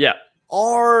 Yeah.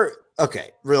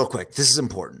 Real quick. This is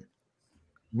important.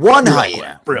 One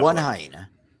hyena,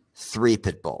 3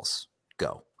 pit bulls.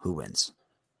 Go. Who wins?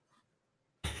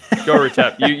 Go,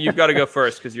 Retep. You've got to go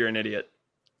first because you're an idiot.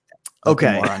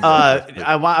 Okay.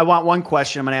 I want one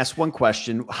question. I'm going to ask one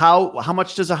question. How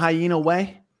much does a hyena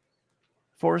weigh?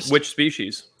 Forrest? Which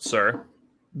species, sir?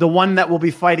 The one that will be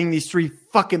fighting these 3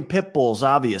 fucking pit bulls,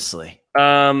 obviously.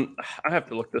 I have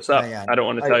to look this up. I don't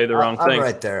want to tell you the wrong thing. I'm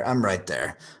right there.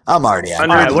 I'm already All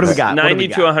right, what do we got? 90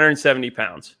 to 170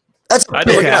 pounds. That's I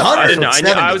didn't know.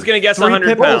 I was going to guess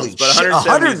 100 pounds, but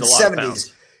 170 is a lot of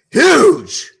pounds.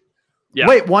 Huge. Yeah.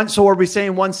 Wait, so are we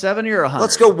saying 170 or 100?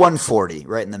 Let's go 140,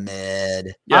 right in the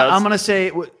mid. Yeah, I'm going to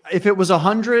say if it was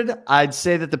 100, I'd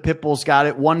say that the pit bulls got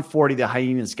it. 140, the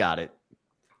hyenas got it.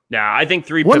 Nah, I think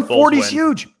 3 pit bulls win. 140 is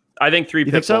huge. I think 3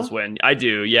 pit bulls win. I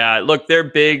do. Yeah. Look, they're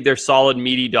big. They're solid,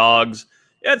 meaty dogs.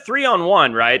 Yeah,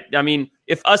 3-on-1, right? I mean,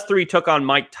 if us three took on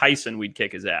Mike Tyson, we'd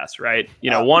kick his ass, right? You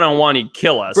know, one-on-one, he'd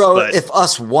kill us. Bro, but, if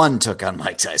us one took on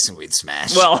Mike Tyson, we'd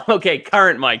smash. well, okay,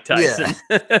 current Mike Tyson.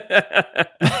 Yeah.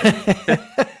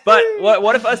 But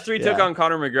what if us three took on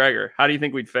Conor McGregor? How do you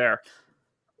think we'd fare?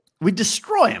 We'd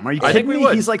destroy him. Are you I kidding think we me?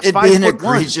 would. He's like It'd 5'1". be an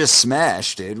egregious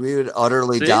smash, dude. We would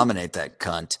utterly dominate that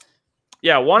cunt.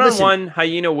 Yeah, one-on-one,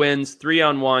 Hyena wins.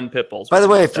 3-on-1, Pitbulls. By the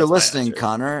way, if you're That's my listening, answer.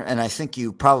 Connor, and I think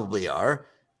you probably are,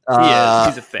 He is.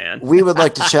 He's a fan. we would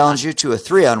like to challenge you to a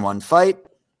 3-on-1 fight.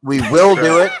 We will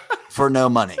do it for no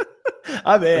money.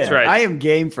 I'm in. That's right. I am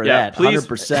game for that. Please,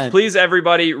 100%. please,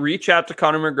 everybody, reach out to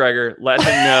Conor McGregor. Let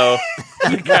him know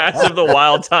the guys of the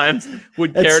Wild Times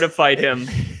would care to fight him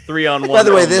 3-on-1. By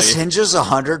the way, only. this hinges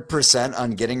 100%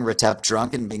 on getting Retep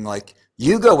drunk and being like,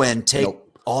 you go in, take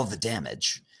all the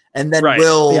damage. And then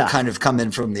we'll kind of come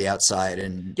in from the outside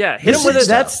and hit him with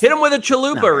a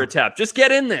chalupa, Retep. Just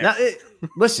get in there. Now,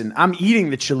 listen, I'm eating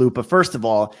the chalupa, first of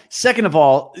all. Second of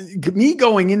all, me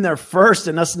going in there first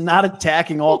and us not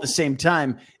attacking all at the same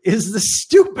time is the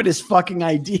stupidest fucking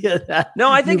idea that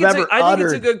I think it's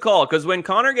uttered. a good call, because when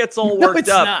Conor gets all worked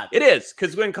up, not. it is,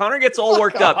 because when Conor gets all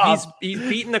worked up, he's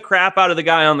beating the crap out of the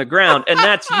guy on the ground, and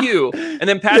that's you. And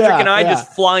then Patrick and I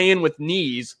just fly in with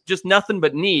knees, just nothing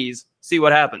but knees. See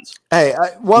what happens. Hey,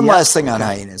 one last thing on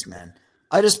hyenas, man.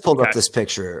 I just pulled up this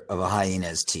picture of a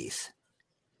hyena's teeth.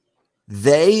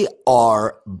 They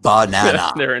are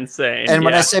banana. They're insane. And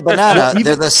when I say banana,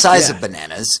 they're the size of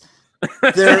bananas.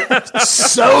 They're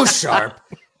so sharp.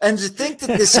 And to think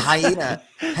that this hyena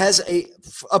has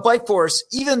a bite force,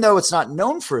 even though it's not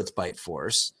known for its bite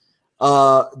force,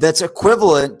 that's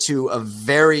equivalent to a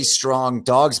very strong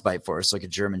dog's bite force, like a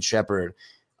German Shepherd.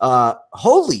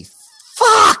 Holy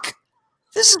fuck!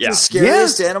 This is the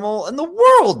scariest animal in the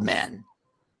world, man.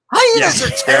 Hyenas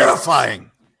are terrifying.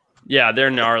 Yeah,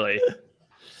 they're gnarly.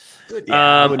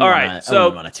 Yeah, all right,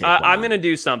 so I'm going to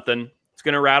do something. It's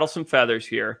going to rattle some feathers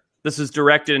here. This is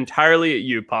directed entirely at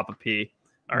you, Papa P.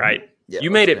 All right. Yeah,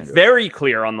 you made it very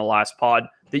clear on the last pod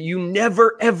that you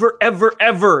never, ever, ever,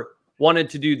 ever wanted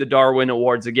to do the Darwin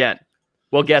Awards again.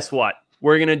 Well, guess what?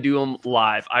 We're going to do them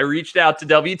live. I reached out to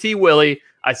WT Willie.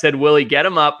 I said, Willie, get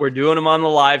them up. We're doing them on the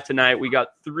live tonight. We got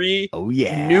 3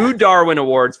 new Darwin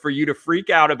Awards for you to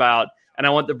freak out about. And I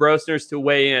want the Brostners to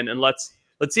weigh in, and let's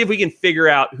see if we can figure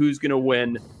out who's going to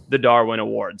win the Darwin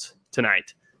Awards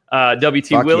tonight.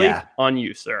 WT Willie, on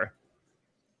you, sir.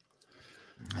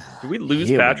 Did we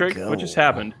lose Patrick? What just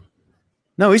happened?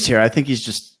 No, he's here. I think he's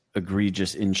just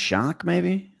egregious in shock,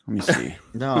 maybe. Let me see.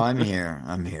 No, I'm here.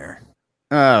 I'm here.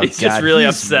 Oh, he's just really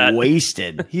upset.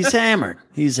 Wasted. He's hammered.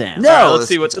 He's hammered. No, right, let's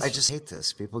see what this... I just hate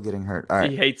this. People getting hurt. All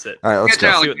right. He hates it. All right, let's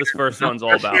go. See what this first one's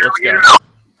all about. Let's go.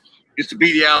 Is to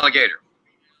be the alligator.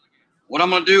 What I'm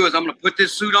going to do is I'm going to put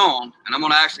this suit on, and I'm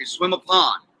going to actually swim a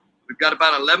pond. We've got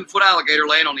about an 11-foot alligator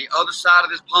laying on the other side of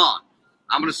this pond.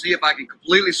 I'm going to see if I can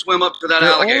completely swim up to that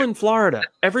alligator. They're all in Florida.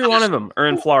 Every one of them are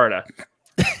in Florida.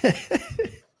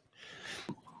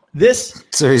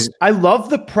 I love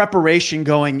the preparation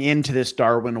going into this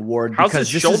Darwin Award. How's his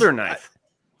shoulder knife?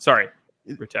 Sorry,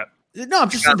 Retep. No, I'm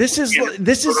just this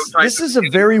is a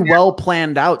very well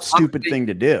planned out stupid thing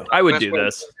to do. I would do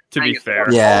this, to be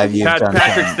fair. Yeah,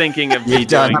 Patrick's thinking of me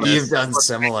doing this. You've done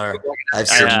similar. I've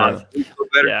seen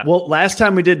Yeah. Well, last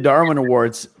time we did Darwin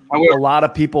Awards, a lot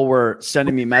of people were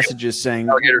sending me messages saying,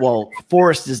 "Well,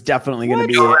 Forrest is definitely going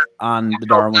to be on the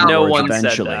Darwin Awards no one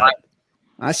eventually." said that.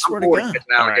 I swear to God.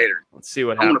 All right, let's see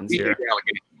what happens here.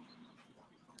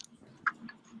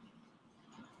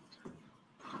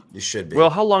 You should be. Well,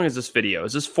 how long is this video?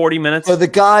 Is this 40 minutes? So the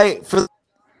guy for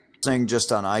thing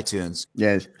just on iTunes.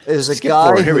 Yes. Is a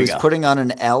guy who's putting on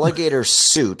an alligator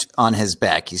suit on his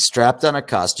back. He's strapped on a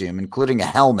costume, including a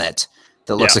helmet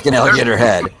that looks like an alligator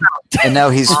head. And now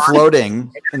he's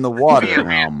floating in the water.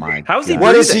 Oh my! How's he?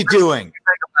 What is he doing?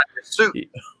 Suit.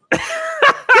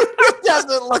 It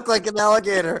doesn't look like an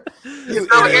alligator. He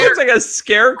looks like a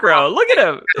scarecrow. Look at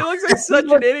him. He looks like such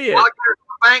an idiot.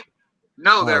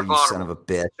 No, they're you vulnerable. son of a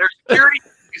bitch. Their security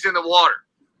is in the water.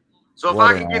 So if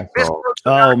What I an can get this asshole. close to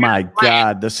Oh the my alligator,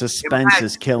 God! The suspense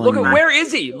is killing Look me. at where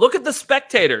is he? Look at the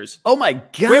spectators. Oh my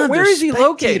God! Where is he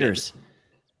located?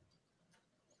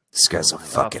 This guy's a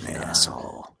fucking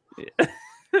asshole.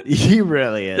 He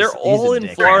really is. They're He's all a in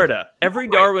dick. Florida. Every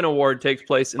Darwin Award takes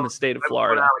place in the state of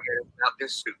Florida. without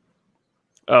this suit.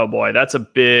 Oh boy, that's a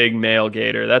big male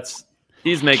gator.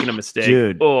 He's making a mistake.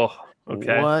 Dude. Oh,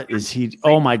 okay. What is he?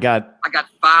 Oh my God! I got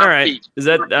 5 All right. feet. Is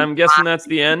that? I'm guessing that's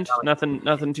the end. Nothing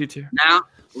too. Now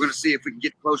we're going to see if we can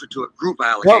get closer to a group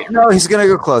Well, alligator. no, he's going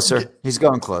to go closer. He's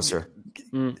going closer.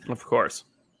 Of course.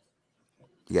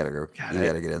 You gotta go. You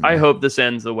gotta get in there. I hope this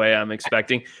ends the way I'm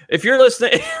expecting. If you're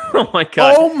listening, oh my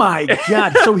god! Oh my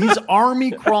god! So he's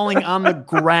army crawling on the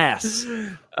grass.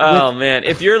 Oh man!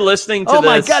 If you're listening to oh this,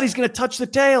 my god, he's gonna touch the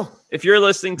tail. If you're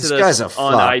listening to this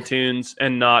on iTunes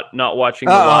and not watching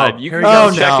the live, you can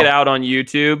go check it out on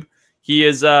YouTube. He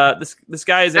is this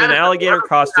guy is in an alligator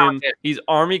costume. He's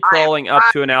army crawling up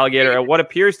to an alligator at what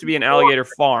appears to be an alligator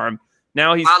farm.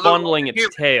 Now he's fondling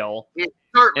its tail.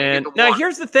 And now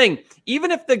here's the thing.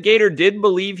 Even if the gator did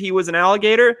believe he was an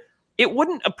alligator, it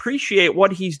wouldn't appreciate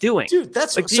what he's doing. Dude,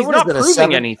 that's like so he's not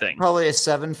proving anything. Probably a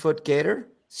 7-foot gator,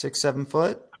 6-7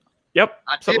 foot. Yep,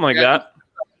 something like that.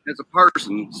 As a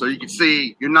person, so you can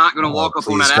see you're not going to walk up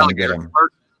on that alligator.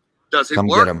 Does it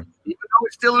work? Even though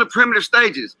it's still in the primitive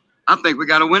stages, I think we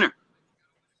got a winner.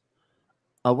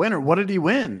 A winner? What did he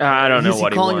win? I don't know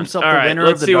what he calling won. himself All the right, winner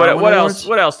let's of the see Darwin what Awards? else.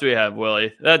 What else do we have,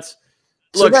 Willie?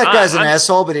 So that guy's an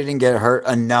asshole, but he didn't get hurt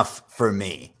enough for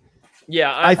me.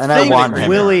 Yeah, I think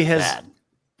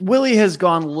Willie has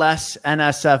gone less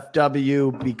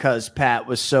NSFW because Pat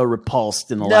was so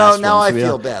repulsed in the last one. No, I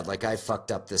feel bad. Like I fucked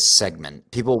up this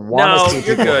segment. People want to see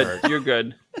you're people good. hurt. You're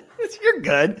good. You're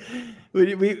good.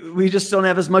 We just don't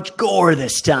have as much gore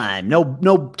this time.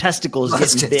 No testicles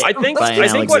getting bit. I think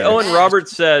what Owen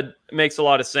Roberts said makes a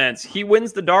lot of sense. He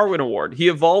wins the Darwin Award. He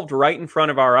evolved right in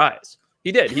front of our eyes.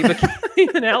 He did. He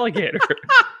became an alligator.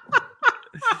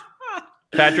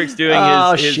 Patrick's doing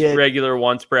his regular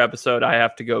once per episode. I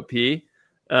have to go pee.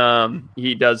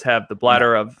 He does have the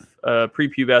bladder of a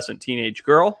prepubescent teenage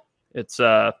girl. It's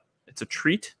a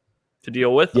treat to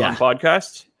deal with on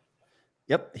podcasts.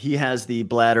 Yep, he has the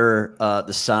bladder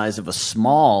the size of a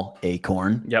small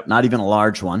acorn. Yep, not even a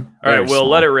large one. All right, Will,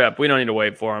 let it rip. We don't need to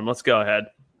wait for him. Let's go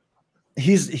ahead.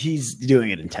 He's doing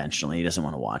it intentionally. He doesn't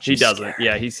want to watch. He doesn't.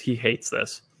 Yeah, he hates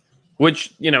this.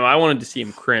 Which, I wanted to see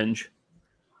him cringe.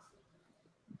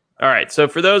 All right, so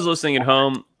for those listening at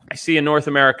home, I see a North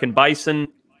American bison.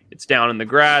 It's down in the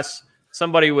grass.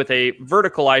 Somebody with a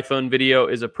vertical iPhone video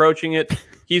is approaching it.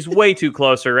 He's way too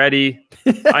close already.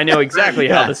 I know exactly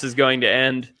how this is going to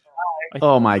end.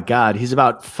 Oh my God, he's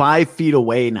about 5 feet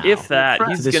away now. If that,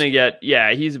 he's going to get,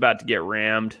 he's about to get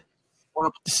rammed.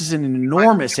 This is an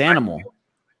enormous animal.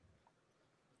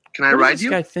 Can I ride you? What is this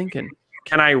guy thinking?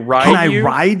 Can I ride you?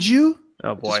 Ride you?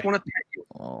 Oh boy. I just want to pet you.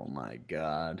 Oh my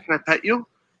God. Can I pet you?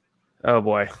 Oh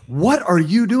boy. What are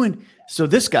you doing? So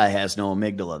this guy has no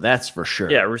amygdala, that's for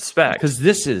sure. Yeah, respect. Because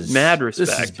this is mad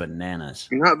respect. This is bananas.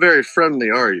 You're not very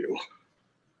friendly, are you?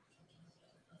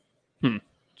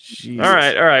 Jesus. All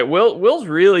right. Will's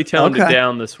really toned it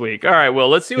down this week. All right, Will,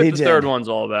 let's see what the third one's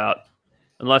all about.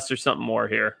 Unless there's something more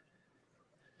here.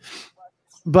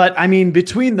 But I mean,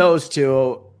 between those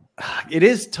two, it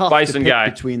is tough Bison to pick Guy.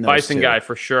 between those Bison two. Guy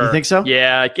for sure. You think so?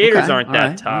 Yeah, gators aren't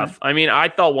that tough. I mean, I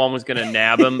thought one was going to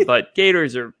nab him, but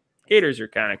gators are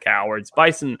kind of cowards.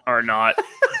 Bison are not.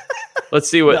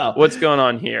 Let's see what's going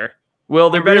on here.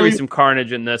 Will, there better be some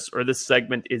carnage in this, or this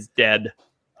segment is dead.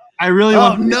 I really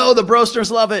want. Oh no, the Brostners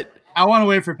love it. I want to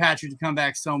wait for Patrick to come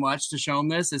back so much to show him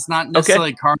this. It's not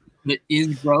necessarily carnage, but it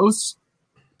is gross.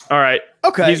 All right.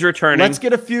 Okay. He's returning. Let's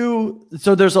get a few.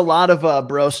 So there's a lot of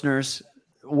Brostners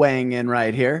weighing in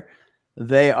right here.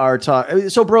 They are talking.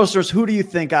 So Brostners, who do you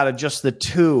think out of just the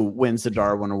two wins the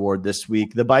Darwin Award this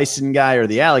week? The Bison Guy or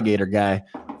the Alligator Guy?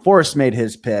 Forrest made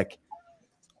his pick.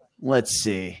 Let's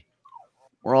see.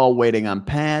 We're all waiting on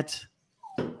Pat.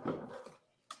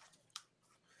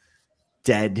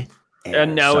 Dead.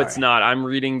 No, it's not. I'm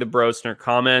reading the Brostner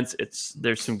comments.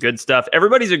 There's some good stuff.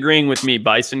 Everybody's agreeing with me,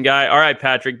 Bison Guy. All right,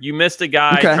 Patrick, you missed a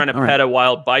guy trying to pet a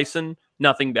wild bison.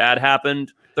 Nothing bad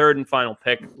happened. Third and final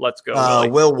pick. Let's go.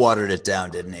 Will watered it down,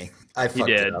 didn't he? I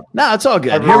fucked it up. No, it's all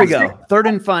good. Here we go. Third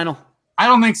and final. I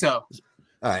don't think so.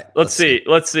 All right. Let's see.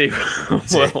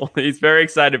 Well, he's very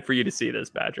excited for you to see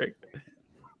this, Patrick.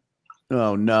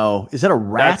 Oh no. Is that a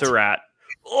rat? That's a rat.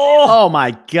 Oh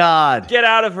my God. Get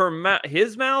out of her mouth.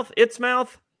 His mouth? Its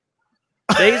mouth?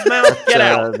 They's mouth? Get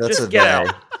out. Just get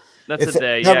out. That's a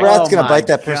day. That rat's going to bite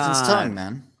that person's tongue,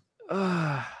 man.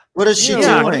 What is she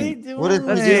doing? What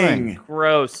is she doing?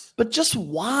 Gross. But just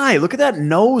why? Look at that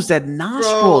nose, that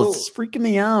nostril. It's freaking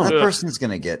me out. That person's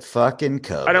going to get fucking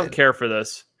COVID. I don't care for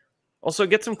this. Also,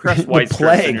 get some Crest White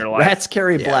strips in your life. Rats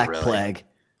carry black plague.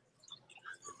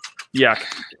 Yuck.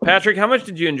 Patrick, how much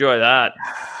did you enjoy that?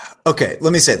 Okay,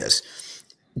 let me say this.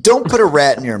 Don't put a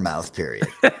rat in your mouth, period.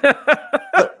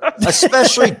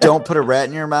 Especially don't put a rat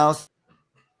in your mouth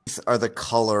are the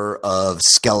color of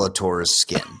Skeletor's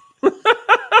skin.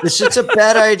 This shit's a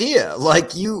bad idea.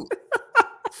 Like, you...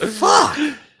 Fuck.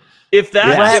 If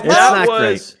that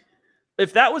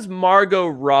if that was Margot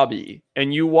Robbie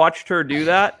and you watched her do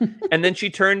that, and then she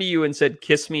turned to you and said,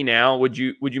 "Kiss me now," would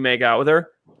you make out with her?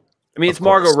 I mean, it's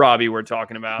Margot Robbie we're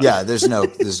talking about. Yeah, there's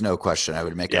no question. I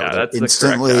would make out with her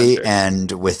instantly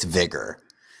and with vigor.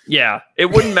 Yeah, it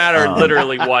wouldn't matter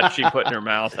literally what she put in her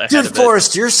mouth. Dude,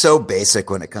 Forrest, you're so basic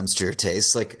when it comes to your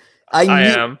taste. Like I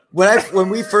am. When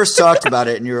we first talked about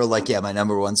it, and you were like, "Yeah, my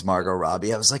number one's Margot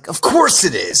Robbie," I was like, "Of course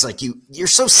it is." Like you're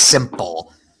so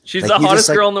simple. She's the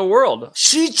hottest girl in the world.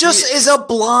 She is a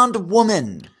blonde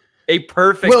woman. A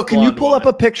perfect. Will, can you pull up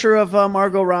a picture of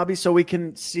Margot Robbie so we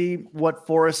can see what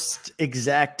Forrest's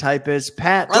exact type is?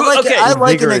 Pat, I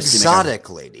like an exotic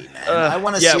lady, man. I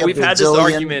want to see. Yeah, we've had this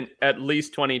argument at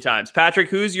least 20 times. Patrick,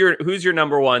 who's your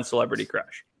number one celebrity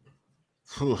crush?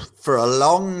 For a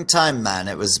long time, man,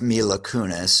 it was Mila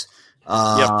Kunis.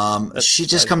 She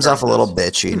just comes off a little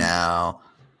bitchy now.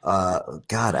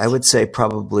 God, I would say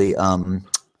probably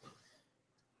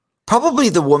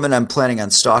the woman I'm planning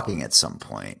on stalking at some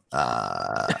point.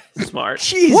 Smart.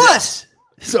 Jesus. What?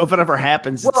 So if it ever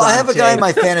happens, well, I have a guy in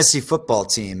my fantasy football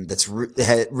team that's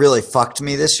really fucked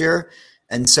me this year,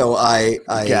 and so I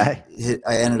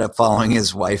ended up following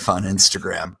his wife on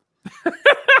Instagram.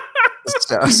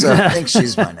 so I think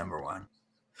she's my number one.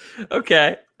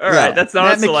 Okay, all right. That's not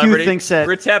Matt a celebrity. Thinks that,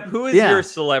 Retep, who is your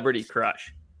celebrity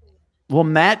crush? Well,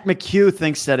 Matt McHugh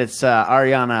thinks that it's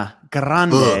Ariana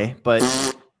Grande, but.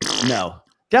 No,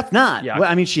 def not. Well,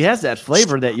 I mean, she has that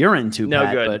flavor that you're into,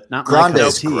 Pat, but not my cup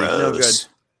of tea. No good.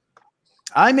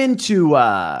 I'm into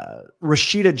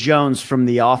Rashida Jones from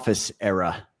The Office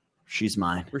era. She's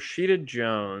mine. Rashida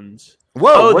Jones.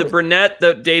 Whoa! The brunette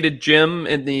that dated Jim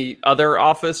in the other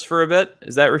Office for a bit.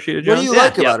 Is that Rashida Jones? What do you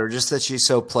like about her? Just that she's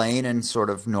so plain and sort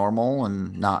of normal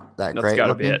and not that great. That's got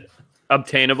to be it.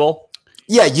 Obtainable.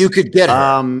 Yeah, you could get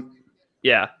her.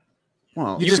 Yeah.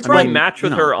 Well, you just probably match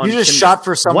with her on. You just shot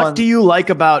for someone. What do you like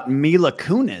about Mila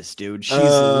Kunis, dude? She's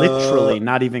literally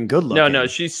not even good looking. No,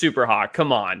 she's super hot.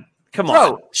 Come on.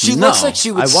 Bro, she looks like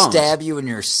she would stab you in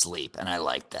your sleep, and I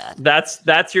like that.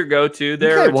 That's your go-to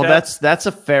there. Okay, well, that's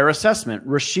a fair assessment.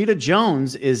 Rashida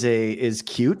Jones is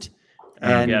cute,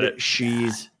 and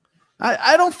she's.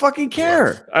 I don't fucking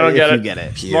care. I don't get it. You get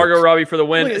it. Margot Robbie for the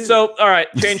win. So, all right,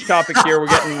 change topic here. We're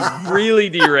getting really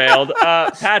derailed.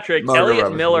 Patrick,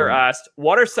 Elliot Miller asked,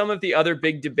 what are some of the other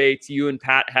big debates you and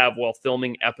Pat have while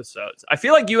filming episodes? I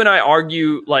feel like you and I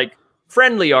argue, like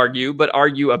friendly argue, but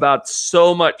argue about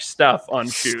so much stuff on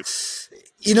shoots.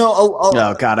 You know,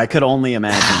 oh God, I could only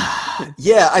imagine.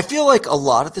 Yeah, I feel like a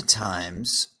lot of the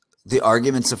times the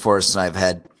arguments that Forrest and I have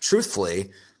had, truthfully,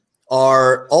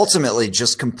 are ultimately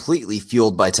just completely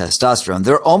fueled by testosterone.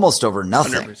 They're almost over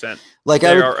nothing. 100%. Like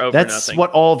that's nothing.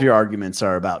 what all of your arguments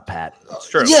are about, Pat. It's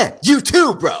true. Yeah, you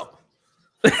too, bro.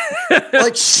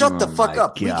 Like, shut the fuck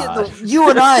up. You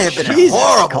and I have been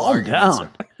horrible. Calm down.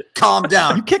 Calm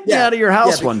down. You kicked me out of your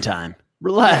house one time.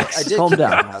 Relax. I did calm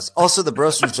down. Also, the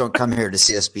Brostners don't come here to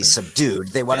see us be subdued.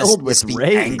 They want us to be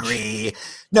angry.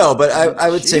 No, but I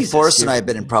would say Forrest and I have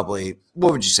been in probably,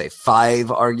 what would you say,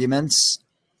 5 arguments?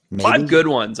 Maybe? 5 good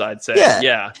ones, I'd say.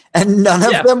 Yeah. And none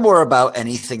of them were about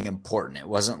anything important. It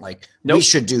wasn't like, we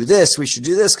should do this,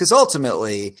 because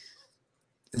ultimately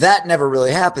that never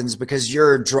really happens because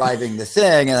you're driving the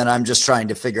thing and then I'm just trying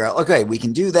to figure out, okay, we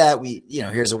can do that.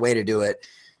 Here's a way to do it.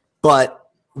 But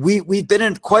we've been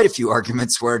in quite a few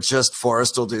arguments where just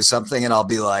Forrest will do something and I'll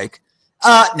be like,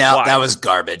 no, that was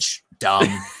garbage. Dumb.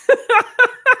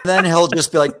 Then he'll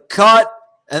just be like, cut.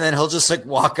 And then he'll just like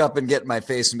walk up and get in my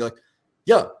face and be like,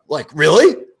 yeah, like,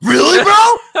 really,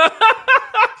 bro?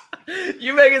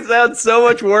 You make it sound so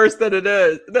much worse than it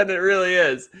really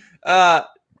is. No,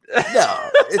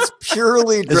 it's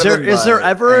purely driven is there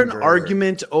ever an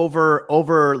argument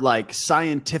over like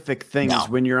scientific things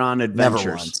when you're on adventures?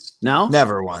 Never once. No?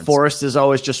 Never once. Forrest is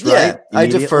always just right. I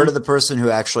defer to the person who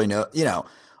actually knows.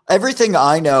 Everything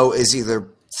I know is either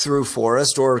through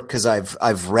Forrest or because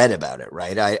I've read about it,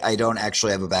 right? I don't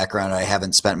actually have a background. I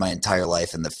haven't spent my entire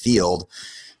life in the field.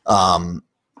 And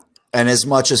as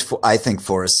much as I think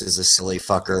Forrest is a silly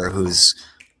fucker who's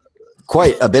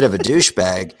quite a bit of a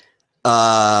douchebag.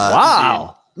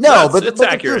 Wow. No, but the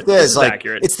accurate. truth is, like,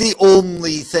 it's the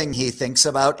only thing he thinks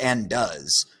about and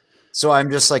does. So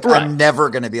I'm just like, I'm never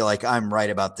going to be like, I'm right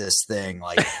about this thing,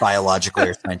 like biologically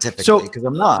or scientifically, because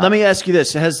I'm not. Let me ask you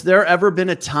this. Has there ever been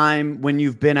a time when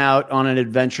you've been out on an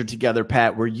adventure together,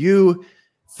 Pat, where you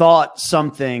thought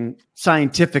something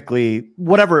scientifically,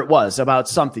 whatever it was about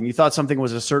something, you thought something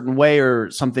was a certain way or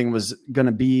something was going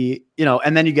to be,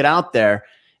 and then you get out there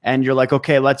and you're like,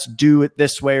 okay, let's do it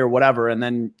this way or whatever. And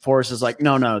then Forrest is like,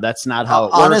 no, that's not how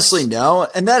it works. Honestly, no.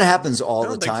 And that happens all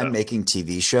the time making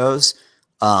TV shows.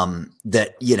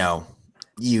 that, you know,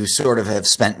 you sort of have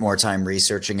spent more time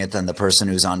researching it than the person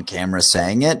who's on camera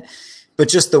saying it. But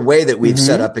just the way that we've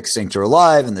set up Extinct or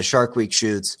Alive and the Shark Week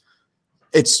shoots,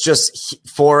 it's just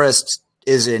Forrest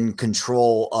is in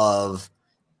control of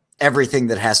everything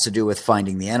that has to do with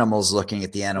finding the animals, looking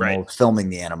at the animals, filming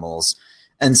the animals.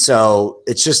 And so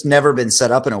it's just never been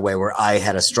set up in a way where I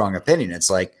had a strong opinion.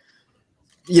 It's like,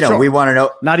 you know, we want to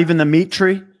know. Not even the meat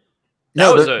tree?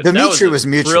 No, the meat tree was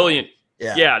mutual. Brilliant.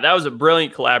 Yeah, that was a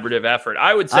brilliant collaborative effort.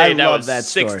 I would say that was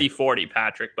 60-40,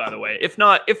 Patrick, by the way. If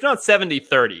not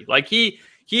 70-30. Like he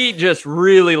just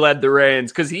really led the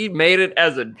reins because he made it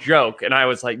as a joke. And I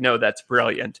was like, no, that's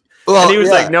brilliant. Well, and he was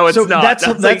like, no, it's not. That's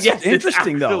like, yes,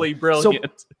 interesting, it's actually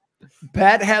brilliant. So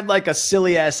Pat had like a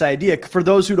silly ass idea. For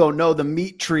those who don't know, the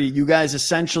meat tree, you guys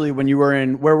essentially, when you were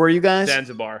in, where were you guys?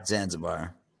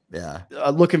 Zanzibar. Yeah.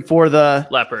 Looking for the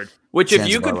leopard. Which, if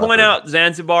you could point out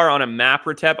Zanzibar on a map,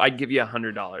 Retep, I'd give you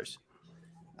 $100.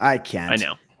 I can't. I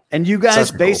know. And you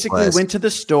guys basically went to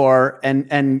the store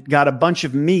and got a bunch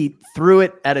of meat, threw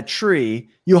it at a tree.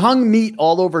 You hung meat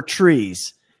all over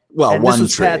trees. Well, and one this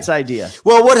was tree. Pat's idea.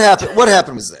 Well, what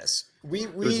happened was this. We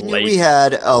knew we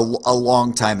had a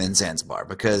long time in Zanzibar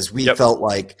because we felt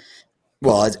like,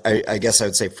 well, I guess I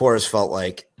would say Forrest felt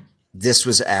like this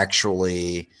was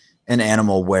actually an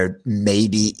animal where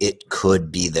maybe it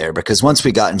could be there, because once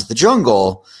we got into the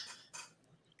jungle,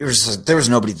 there was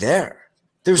nobody there.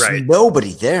 There was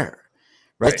nobody there,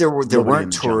 right? There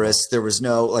weren't tourists. There was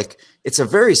no, like, it's a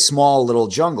very small little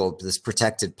jungle, this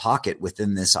protected pocket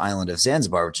within this island of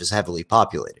Zanzibar, which is heavily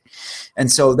populated.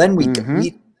 And so then we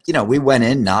went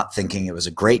in not thinking it was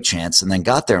a great chance, and then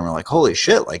got there and we're like, holy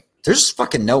shit, like, there's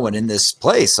fucking no one in this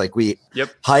place. Like, we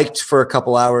hiked for a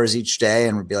couple hours each day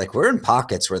and we'd be like, we're in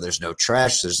pockets where there's no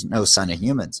trash. There's no sign of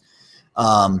humans.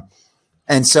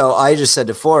 And so I just said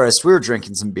to Forrest, we were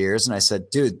drinking some beers, and I said,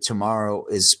 dude, tomorrow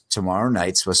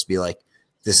night supposed to be like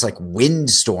this, like,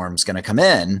 windstorm's going to come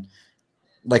in.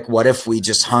 Like, what if we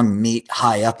just hung meat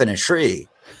high up in a tree?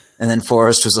 And then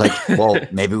Forrest was like, well,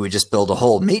 maybe we just build a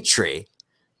whole meat tree.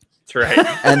 Right.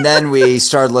 And then we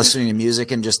started listening to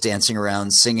music and just dancing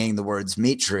around singing the words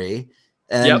meat tree.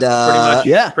 And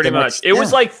pretty much. It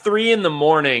was like 3 a.m.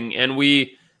 and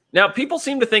now people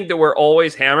seem to think that we're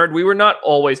always hammered. We were not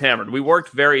always hammered. We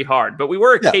worked very hard, but we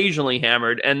were occasionally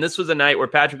hammered. And this was a night where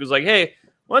Patrick was like, hey,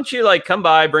 why don't you like come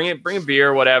by, bring a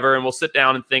beer, whatever, and we'll sit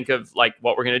down and think of like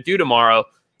what we're going to do tomorrow.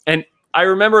 And I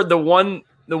remember the one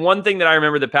thing that I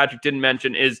remember that Patrick didn't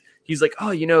mention is he's like,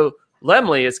 oh, you know,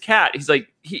 Lemley, his cat, he's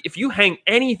like, if you hang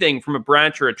anything from a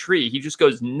branch or a tree, he just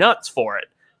goes nuts for it.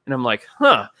 And I'm like,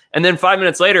 huh. And then 5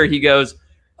 minutes later, he goes,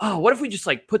 oh, what if we just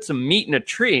like put some meat in a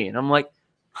tree? And I'm like,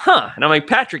 huh. And I'm like,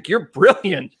 Patrick, you're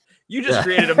brilliant. You just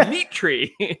created a meat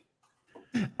tree.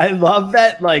 I love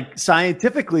that. Like,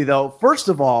 scientifically, though, first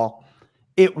of all,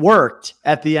 it worked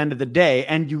at the end of the day,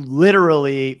 and you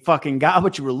literally fucking got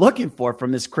what you were looking for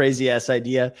from this crazy ass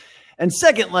idea. And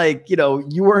second, like, you know,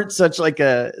 you weren't such like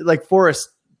Forrest.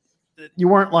 You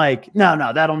weren't like,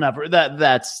 no, that'll never,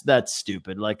 that's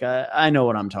stupid. Like, I know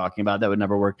what I'm talking about. That would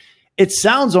never work. It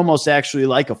sounds almost actually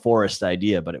like a Forrest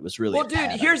idea, but it was really, well, dude,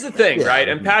 here's the thing, right?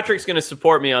 And Patrick's going to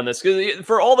support me on this, because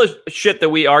for all the shit that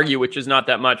we argue, which is not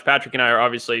that much, Patrick and I are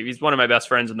obviously, he's one of my best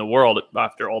friends in the world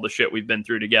after all the shit we've been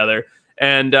through together.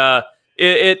 And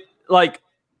like,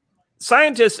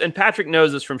 scientists, and Patrick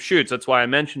knows this from shoots, that's why I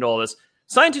mentioned all this.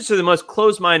 Scientists are the most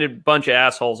closed-minded bunch of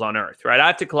assholes on earth, right? I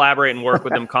have to collaborate and work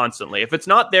with them constantly. If it's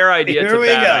not their idea, it's a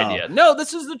bad idea. No,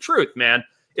 this is the truth, man.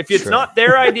 If it's not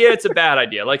their idea, it's a bad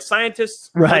idea. Like,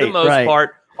 scientists, for the most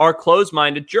part, are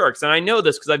closed-minded jerks. And I know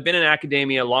this because I've been in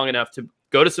academia long enough to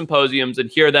go to symposiums and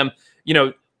hear them, you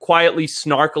know, quietly,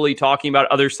 snarkily talking about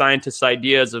other scientists'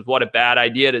 ideas of what a bad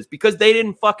idea it is, because they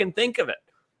didn't fucking think of it.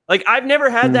 Like, I've never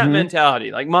had that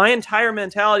mentality. Like, my entire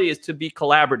mentality is to be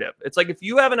collaborative. It's like, if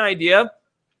you have an idea,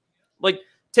 like,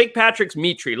 take Patrick's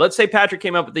meat tree. Let's say Patrick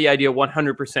came up with the idea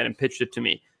 100% and pitched it to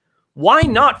me. Why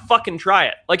not fucking try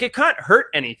it? Like, it can't hurt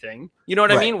anything. You know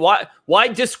what I mean? Why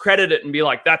discredit it and be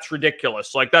like, that's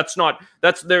ridiculous? Like,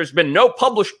 there's been no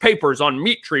published papers on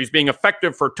meat trees being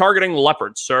effective for targeting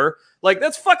leopards, sir. Like,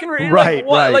 that's fucking right.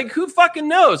 Like, who fucking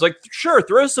knows? Like, sure,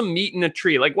 throw some meat in a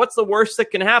tree. Like, what's the worst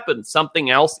that can happen? Something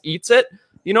else eats it.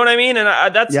 You know what I mean? And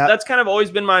that's kind of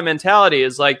always been my mentality,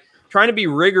 is like trying to be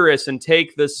rigorous and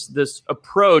take this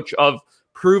approach of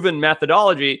proven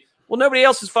methodology. Well, nobody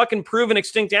else has fucking proven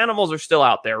extinct animals are still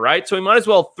out there, right? So we might as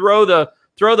well throw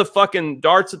the fucking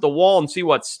darts at the wall and see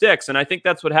what sticks. And I think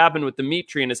that's what happened with the meat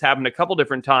tree, and has happened a couple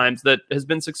different times that has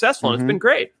been successful, and it's been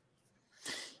great.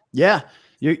 Yeah.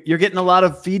 You're getting a lot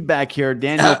of feedback here,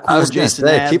 Daniel. I was going to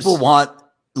say, people want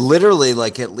literally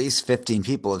like at least 15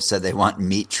 people have said they want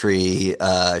meat tree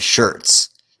shirts.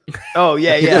 Oh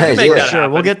yeah, Make for that sure.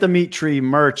 happen. We'll get the meat tree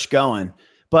merch going.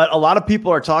 But a lot of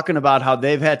people are talking about how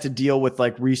they've had to deal with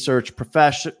like research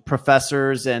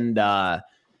professors and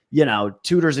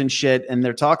tutors and shit, and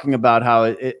they're talking about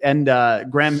how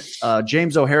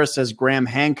James O'Hara says Graham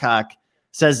Hancock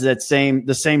says the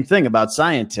same thing about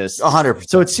scientists. 100%.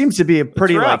 So it seems to be a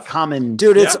pretty rough. like common,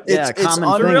 dude. It's common thing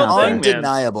out there.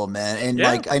 undeniable, man. And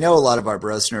like I know a lot of our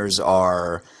Brostners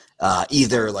are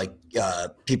either like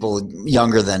people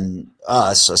younger than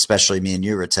us, especially me and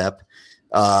you, Retep,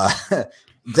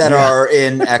 that are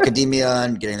in academia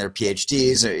and getting their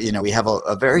PhDs. Or, we have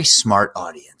a very smart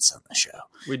audience on the show.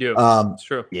 We do. It's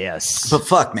true. Yes. But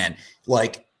fuck, man,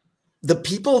 like the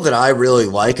people that I really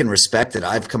like and respect that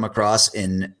I've come across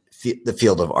in the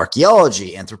field of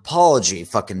archaeology, anthropology,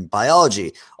 fucking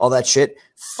biology, all that shit,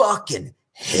 fucking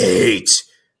hate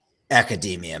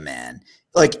academia, man.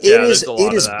 Like it is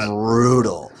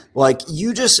brutal. Like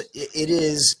it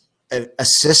is a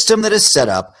system that is set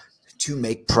up to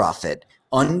make profit,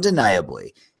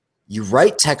 undeniably. You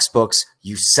write textbooks,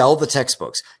 you sell the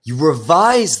textbooks, you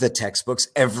revise the textbooks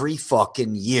every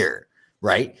fucking year,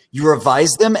 right? You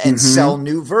revise them and sell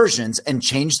new versions and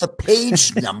change the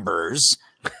page numbers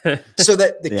so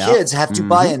that the kids have to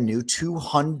buy a new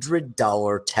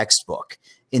 $200 textbook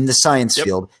in the science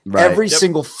field every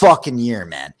single fucking year,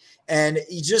 man. And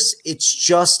it's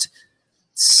just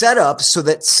set up so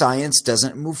that science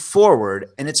doesn't move forward,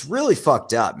 and it's really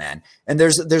fucked up, man. And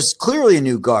there's clearly a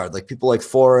new guard, like people like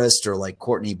Forrest or like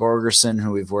Courtney Borgerson,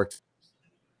 who we've worked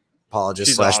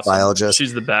apologist slash biologist.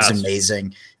 She's the best. She's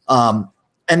amazing. And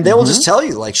they will just tell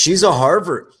you, like, she's a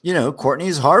Harvard,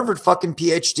 Courtney's Harvard fucking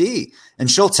PhD, and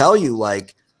she'll tell you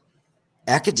like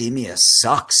academia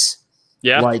sucks.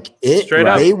 Yeah, like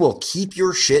they will keep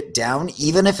your shit down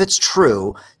even if it's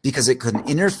true because it could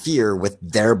interfere with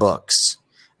their books.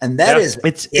 And that is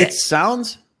it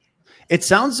sounds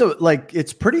like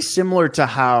it's pretty similar to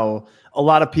how a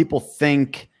lot of people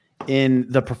think in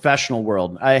the professional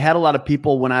world. I had a lot of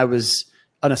people when I was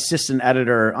an assistant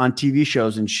editor on TV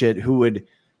shows and shit who would,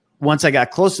 once I got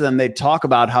close to them, they'd talk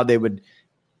about how they would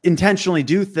intentionally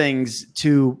do things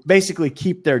to basically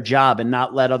keep their job and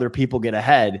not let other people get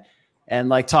ahead, and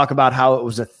like talk about how it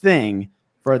was a thing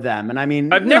for them. And I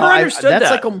mean, I've never understood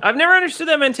that. I've never understood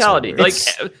that mentality. Like,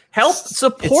 help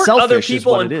support other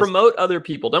people and promote other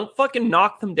people. Don't fucking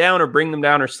knock them down or bring them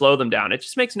down or slow them down. It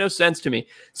just makes no sense to me.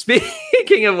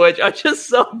 Speaking of which, I just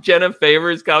saw Jenna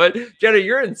Favor's comment. Jenna,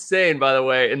 you're insane, by the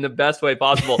way, in the best way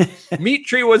possible. Meat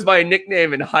Tree was my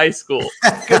nickname in high school.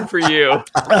 Good for you.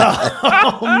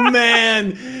 Oh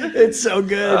man, it's so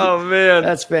good. Oh man,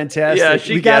 that's fantastic.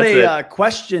 Yeah, we got a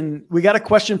question. We got a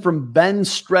question from Ben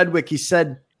Stredwick. He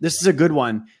said, this is a good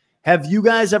one. Have you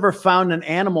guys ever found an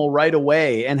animal right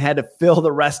away and had to fill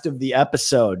the rest of the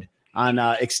episode on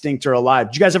Extinct or Alive?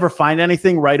 Did you guys ever find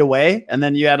anything right away and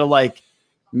then you had to like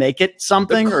make it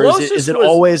something, or is it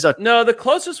always a... No, the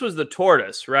closest was the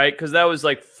tortoise, right? Because that was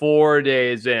like 4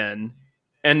 days in,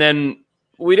 and then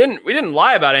we didn't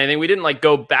lie about anything. We didn't like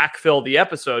go backfill the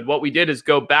episode. What we did is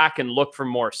go back and look for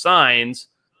more signs,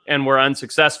 and we're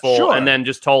unsuccessful, and then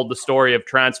just told the story of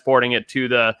transporting it to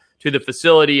the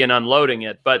facility and unloading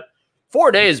it. But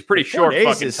 4 days is pretty short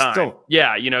fucking time.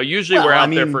 Yeah, usually we're out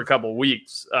there for a couple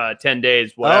weeks, 10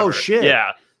 days, whatever. Oh shit.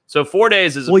 Yeah. So 4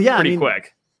 days is pretty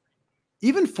quick.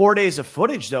 Even 4 days of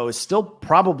footage though is still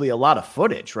probably a lot of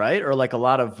footage, right? Or like a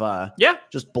lot of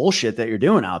just bullshit that you're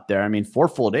doing out there. I mean, 4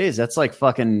 full days, that's like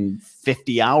fucking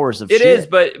 50 hours of shit. It is,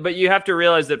 but you have to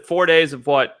realize that 4 days of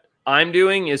what I'm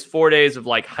doing is 4 days of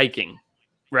like hiking,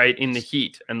 right, in the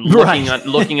heat and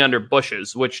looking under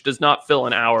bushes, which does not fill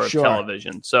an hour of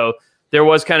television. So there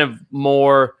was kind of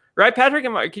more, right, Patrick?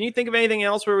 Can you think of anything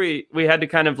else where we had to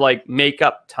kind of like make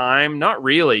up time? Not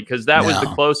really, because that was the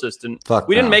closest, and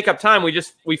we didn't make up time.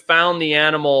 We found the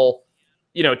animal,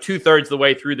 2/3 the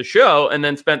way through the show, and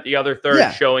then spent the other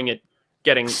third showing it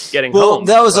getting home.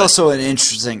 That was also an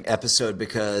interesting episode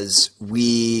because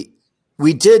we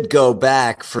did go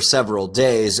back for several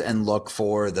days and look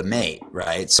for the mate,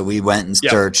 right? So we went and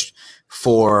searched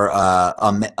for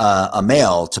a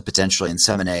male to potentially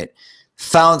inseminate,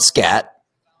 found scat,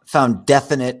 found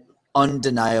definite,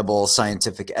 undeniable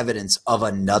scientific evidence of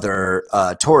another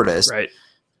tortoise,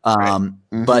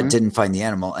 but didn't find the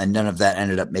animal. And none of that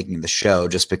ended up making the show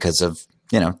just because of,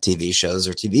 TV shows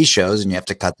are TV shows and you have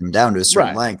to cut them down to a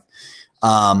certain length.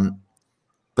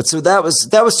 But so that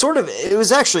was sort of, it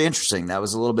was actually interesting. That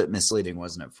was a little bit misleading,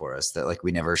 wasn't it, for us, that like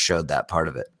we never showed that part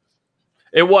of it.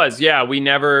 It was, yeah. We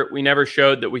never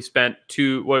showed that we spent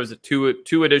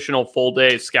two additional full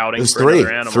days scouting for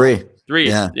another animal. Three.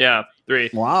 Yeah, 3.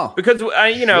 Wow. Because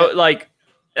like,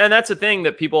 and that's the thing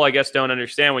that people, I guess, don't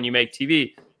understand when you make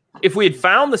TV. If we had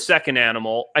found the second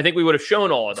animal, I think we would have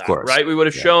shown all of that, right? We would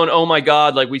have shown, oh my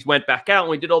God, like we went back out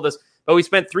and we did all this, but we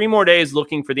spent 3 more days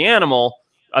looking for the animal,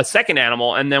 a second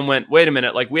animal, and then went, wait a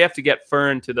minute, like we have to get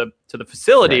Fern to the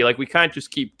facility. Like we can't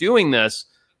just keep doing this.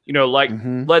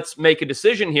 Let's make a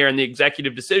decision here. And the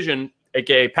executive decision,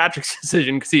 aka Patrick's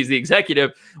decision, because he's the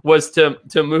executive, was to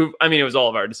move. I mean, it was all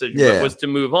of our decision, but was to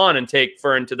move on and take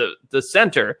Fern to the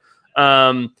center.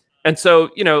 And so,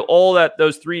 all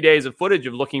those 3 days of footage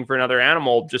of looking for another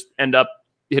animal just end up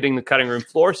hitting the cutting room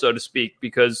floor, so to speak,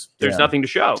 because there's nothing to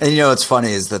show. And what's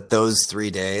funny is that those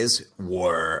 3 days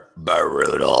were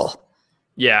brutal.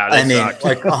 Yeah,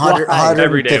 like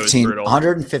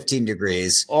 115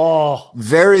 degrees. Oh,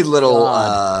 very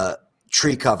little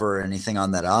tree cover or anything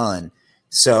on that island.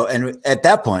 So, and at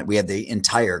that point, we had the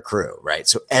entire crew, right?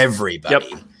 So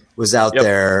everybody was out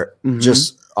there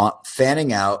just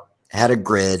fanning out, had a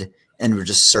grid, and we're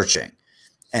just searching.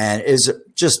 And it was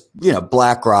just,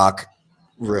 black rock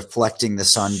reflecting the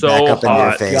sun back up into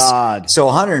your face. God. So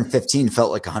 115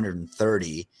 felt like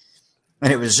 130.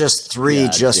 And it was just 3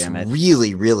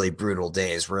 really, really brutal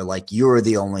days where like you were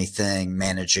the only thing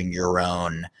managing your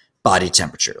own body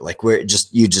temperature. Like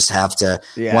you just have to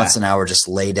once an hour just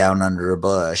lay down under a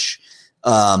bush.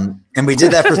 And we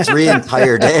did that for 3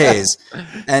 entire days.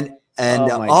 And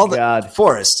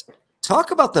Forrest, talk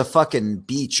about the fucking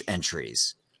beach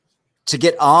entries to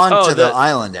get on to the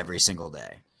island every single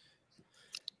day.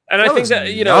 And I think that,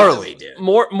 gnarly,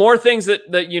 more things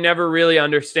that you never really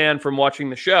understand from watching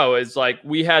the show is like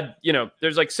we had,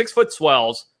 there's like 6-foot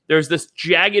swells. There's this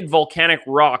jagged volcanic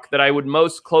rock that I would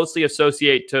most closely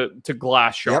associate to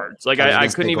glass shards. Like I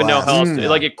couldn't even know how else to,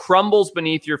 like it crumbles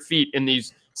beneath your feet in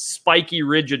these spiky,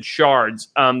 rigid shards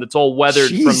that's all weathered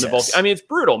from the volcano. I mean, it's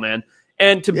brutal, man.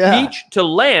 And to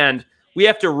land, we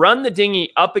have to run the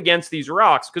dinghy up against these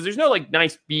rocks because there's no like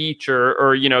nice beach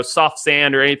or soft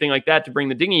sand or anything like that to bring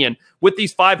the dinghy in with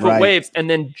these 5-foot waves, and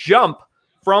then jump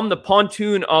from the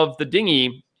pontoon of the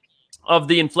dinghy of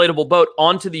the inflatable boat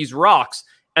onto these rocks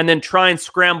and then try and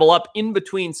scramble up in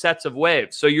between sets of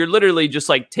waves. So you're literally just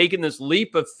like taking this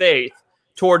leap of faith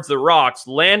towards the rocks,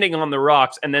 landing on the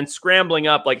rocks, and then scrambling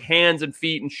up like hands and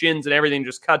feet and shins and everything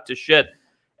just cut to shit.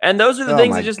 And those are the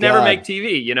things that just never make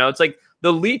TV. It's like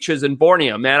the leeches in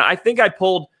Borneo, man. I think I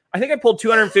pulled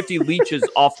 250 leeches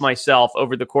off myself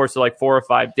over the course of like 4 or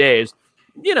 5 days.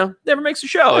 Never makes a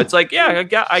show. It's like, I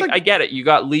get it. You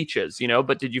got leeches,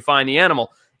 but did you find the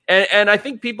animal? And I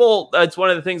think it's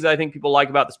one of the things that I think people like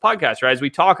about this podcast, right? Is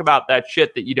we talk about that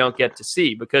shit that you don't get to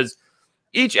see, because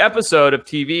each episode of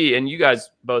TV, and you guys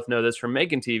both know this from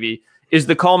making TV, is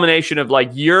the culmination of like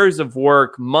years of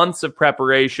work, months of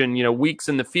preparation, weeks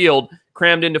in the field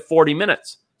crammed into 40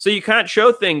 minutes. So you can't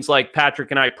show things like Patrick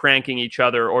and I pranking each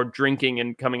other or drinking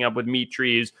and coming up with meat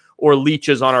trees or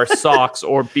leeches on our socks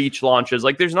or beach launches.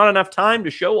 Like there's not enough time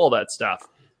to show all that stuff.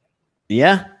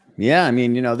 Yeah. Yeah. I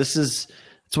mean, it's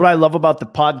what I love about the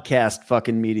podcast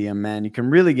fucking medium, man. You can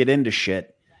really get into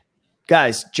shit.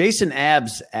 Guys, Jason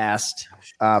Abs asked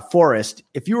Forrest,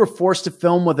 if you were forced to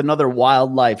film with another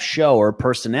wildlife show or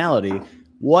personality,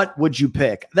 what would you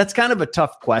pick? That's kind of a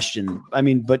tough question. I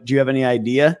mean, but do you have any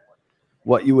idea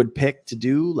what you would pick to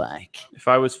do? Like, if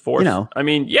I was forced,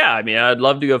 I'd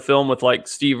love to go film with like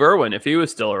Steve Irwin if he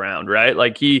was still around, right?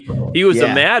 Like he was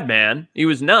a madman. He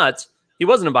was nuts. He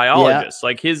wasn't a biologist.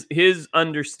 Like his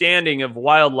understanding of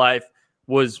wildlife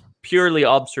was purely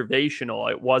observational.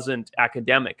 It wasn't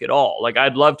academic at all. Like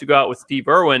I'd love to go out with Steve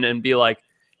Irwin and be like,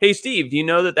 hey, Steve, do you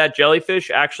know that jellyfish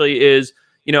actually is,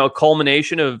 a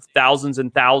culmination of thousands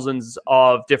and thousands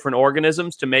of different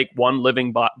organisms to make one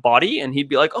living body? And he'd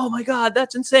be like, oh my God,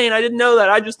 that's insane. I didn't know that.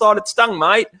 I just thought it stung,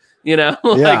 mate.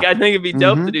 Like I think it'd be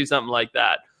dope to do something like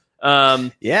that.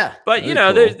 But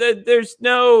cool.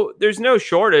 there's no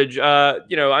shortage.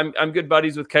 I'm good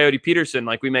buddies with Coyote Peterson.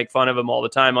 Like we make fun of him all the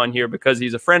time on here because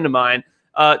he's a friend of mine.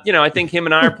 I think him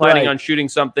and I are planning on shooting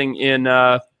something in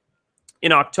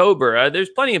October. There's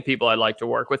plenty of people I'd like to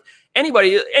work with. Any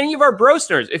of our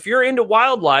Brostners, if you're into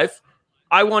wildlife,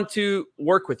 I want to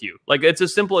work with you. Like it's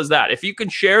as simple as that. If you can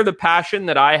share the passion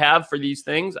that I have for these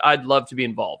things, I'd love to be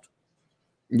involved.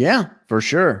 Yeah, for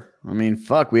sure. I mean,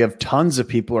 fuck, we have tons of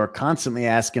people who are constantly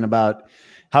asking about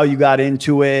how you got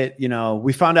into it.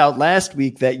 We found out last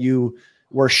week that you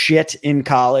were shit in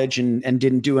college and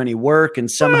didn't do any work,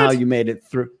 and somehow you made it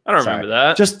through. I don't remember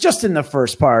that. Just in the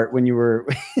first part when you were.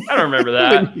 I don't remember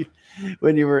that.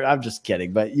 when you were, I'm just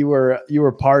kidding, but you were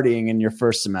partying in your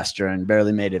first semester and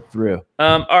barely made it through.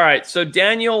 All right. So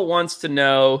Daniel wants to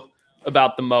know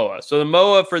about the Moa. So the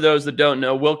Moa, for those that don't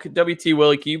know, WT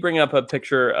Willie, can you bring up a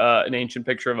picture, an ancient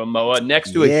picture of a Moa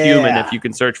next to a human, if you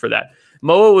can search for that?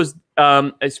 Moa was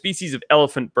a species of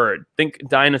elephant bird. Think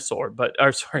dinosaur,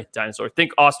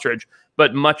 think ostrich,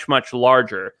 but much, much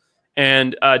larger.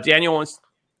 And Daniel wants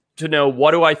to know,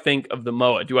 what do I think of the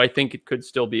Moa? Do I think it could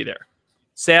still be there?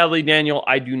 Sadly, Daniel,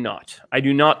 I do not. I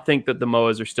do not think that the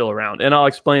Moas are still around, and I'll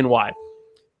explain why.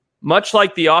 Much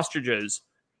like the ostriches,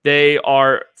 they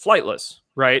are flightless,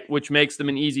 right? Which makes them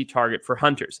an easy target for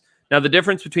hunters. Now, the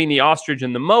difference between the ostrich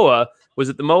and the Moa was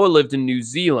that the Moa lived in New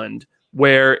Zealand,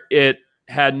 where it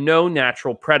had no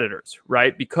natural predators,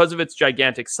 right? Because of its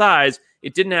gigantic size,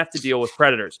 it didn't have to deal with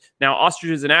predators. Now,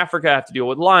 ostriches in Africa have to deal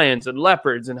with lions and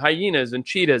leopards and hyenas and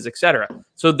cheetahs, etc.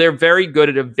 So they're very good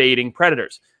at evading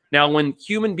predators. Now, when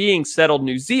human beings settled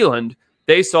New Zealand,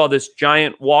 they saw this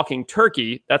giant walking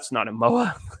turkey. That's not a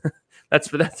Moa. that's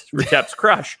Retep's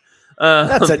crush.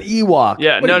 That's an Ewok.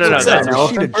 Yeah, no. That's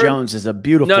Rashida Jones is a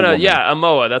beautiful woman. Yeah, a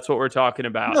Moa. That's what we're talking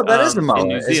about. No, that is a Moa, in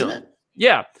New Zealand.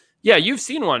 Yeah, you've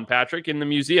seen one, Patrick, in the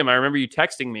museum. I remember you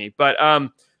texting me. But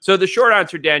so the short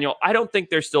answer, Daniel, I don't think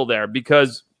they're still there,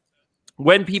 because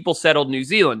when people settled New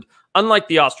Zealand, unlike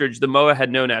the ostrich, the Moa had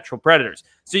no natural predators.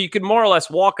 So you could more or less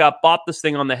walk up, bop this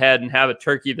thing on the head, and have a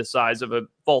turkey the size of a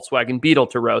Volkswagen Beetle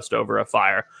to roast over a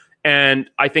fire. And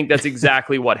I think that's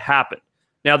exactly what happened.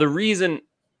 Now, the reason,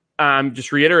 I'm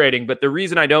just reiterating, but the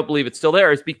reason I don't believe it's still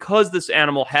there is because this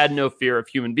animal had no fear of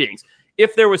human beings.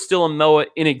 If there was still a Moa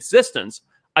in existence,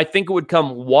 I think it would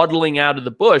come waddling out of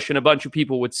the bush and a bunch of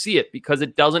people would see it, because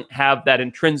it doesn't have that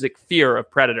intrinsic fear of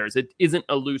predators. It isn't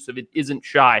elusive. It isn't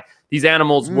shy. These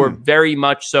animals were very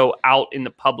much so out in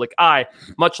the public eye,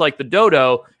 much like the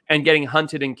dodo, and getting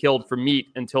hunted and killed for meat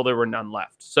until there were none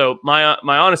left. So my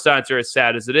honest answer, as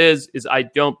sad as it is I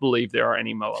don't believe there are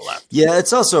any Moa left. Yeah,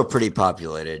 it's also a pretty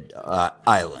populated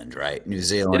island, right? New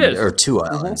Zealand, or two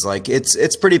islands. Like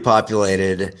it's pretty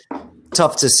populated.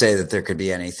 Tough to say that there could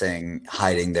be anything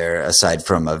hiding there aside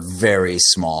from a very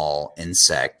small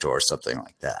insect or something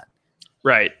like that.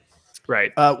 Right.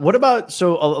 What about,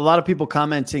 so a lot of people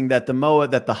commenting that the Moa,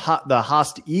 that the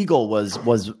Haast Eagle was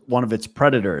one of its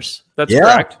predators. That's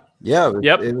correct. Yeah.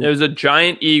 Yep. It was a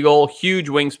giant eagle, huge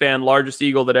wingspan, largest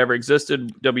eagle that ever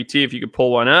existed. WT, if you could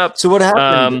pull one up. So what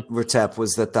happened, Retep,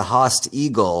 was that the Haast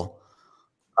Eagle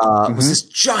was this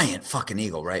giant fucking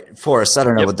eagle, right? Forrest, I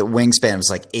don't know, but the wingspan was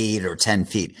like 8 or 10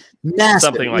 feet. Massive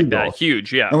Something like eagle. that.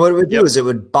 Huge, yeah. And what it would do is it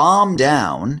would bomb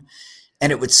down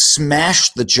and it would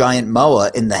smash the giant Moa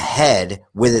in the head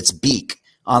with its beak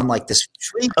on like this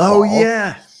tree ball,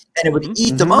 and it would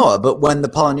eat the Moa. But when the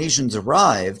Polynesians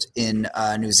arrived in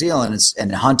New Zealand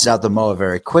and hunted out the Moa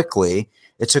very quickly,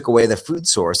 it took away the food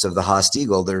source of the Haast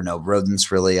Eagle. There are no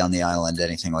rodents really on the island,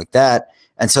 anything like that.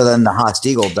 And so then the Haast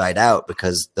Eagle died out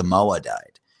because the Moa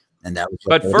died. And that was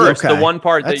but first, the one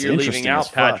part that you're leaving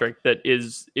out, Patrick, that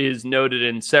is noted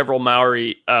in several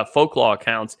Maori folklore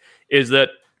accounts is that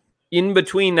in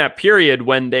between that period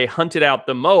when they hunted out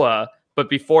the Moa, but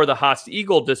before the Haast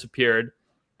Eagle disappeared,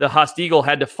 the Haast Eagle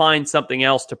had to find something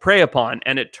else to prey upon,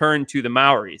 and it turned to the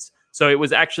Maoris. So it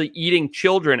was actually eating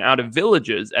children out of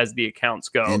villages, as the accounts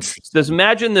go. Just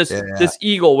imagine this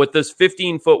eagle with this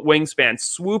 15-foot wingspan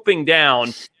swooping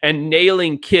down and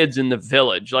nailing kids in the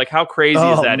village. Like, how crazy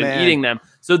is that? And eating them.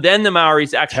 So then the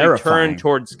Maoris actually turned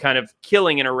towards kind of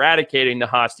killing and eradicating the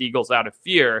Haast Eagles out of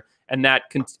fear, and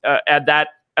that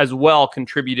as well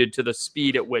contributed to the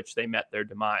speed at which they met their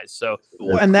demise. So,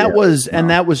 and that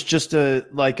was just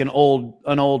an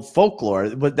old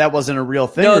folklore, but that wasn't a real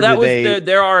thing. No, that was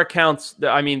there are accounts.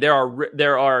 I mean,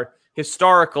 there are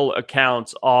historical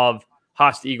accounts of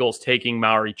Haast Eagles taking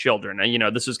Maori children. And, you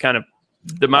know, this is kind of,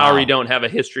 the Maori don't have a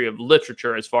history of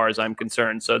literature as far as I'm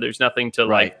concerned. So there's nothing to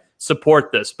like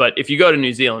support this. But if you go to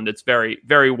New Zealand, it's very,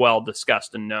 very well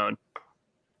discussed and known.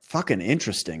 Fucking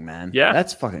interesting, man. Yeah.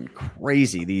 That's fucking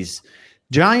crazy. These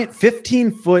giant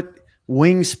 15-foot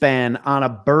wingspan on a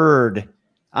bird.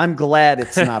 I'm glad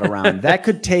it's not around. That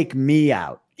could take me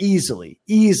out easily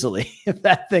if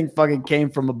that thing fucking came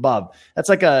from above. That's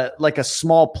like a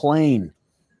small plane.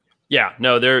 Yeah,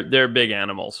 no, they're big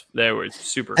animals. They were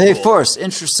super cool. Hey, Forrest,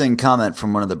 interesting comment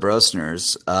from one of the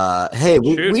Brostners. Hey,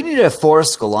 we need a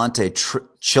Forrest Galante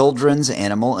children's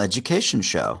animal education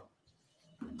show.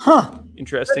 Huh.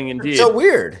 Interesting indeed. So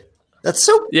weird. That's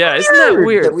so weird. Isn't that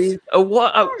weird?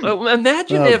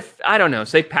 Imagine if, I don't know,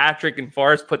 say Patrick and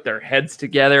Forrest put their heads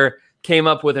together, came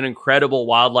up with an incredible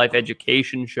wildlife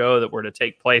education show that were to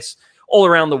take place all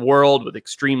around the world with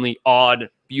extremely odd,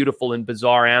 beautiful, and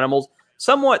bizarre animals.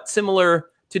 Somewhat similar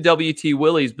to WT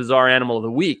Willie's Bizarre Animal of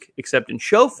the Week, except in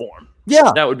show form.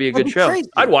 Yeah. That would be a good show. Crazy.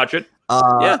 I'd watch it.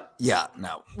 Yeah,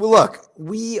 no. Well, look,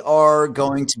 we are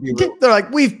going to be. They're like,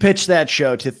 we've pitched that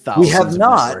show to thousands. We have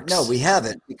not. Networks. No, we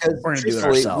haven't, because We're gonna do it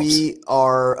truthfully, ourselves. we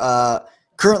are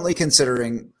currently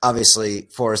considering. Obviously,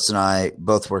 Forrest and I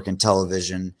both work in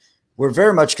television. We're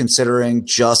very much considering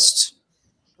just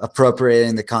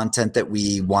appropriating the content that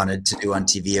we wanted to do on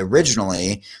TV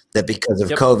originally. That because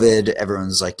of COVID,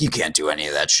 everyone's like, you can't do any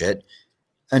of that shit,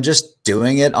 and just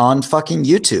doing it on fucking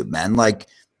YouTube, man. Like.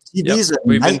 TV's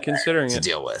We've been considering to it.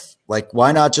 deal with. Like,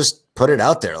 why not just put it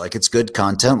out there? Like, it's good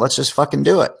content. Let's just fucking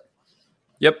do it.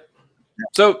 Yep.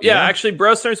 So actually,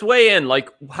 Brostners, weigh in. Like,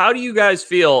 how do you guys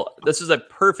feel? This is a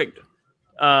perfect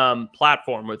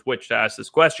platform with which to ask this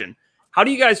question. How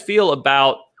do you guys feel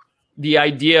about the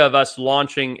idea of us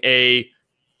launching a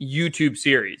YouTube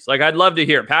series? Like, I'd love to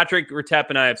hear. Patrick Retep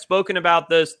and I have spoken about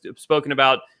this. Spoken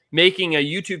about making a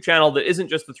YouTube channel that isn't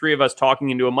just the three of us talking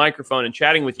into a microphone and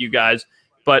chatting with you guys,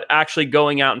 but actually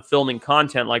going out and filming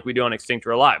content like we do on Extinct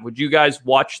or Alive. Would you guys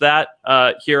watch that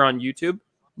here on YouTube?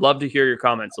 Love to hear your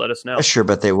comments. Let us know. I sure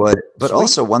bet they would. But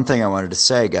also, one thing I wanted to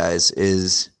say, guys,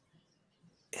 is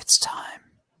it's time.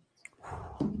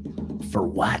 For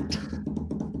what?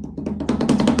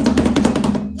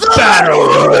 Battle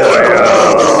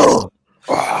Royale!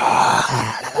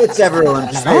 It's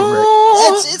everyone's favorite.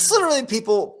 It's literally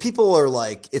people are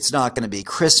like, it's not going to be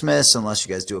Christmas unless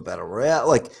you guys do a Battle Royale.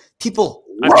 Like, people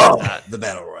love the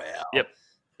Battle Royale. Yep.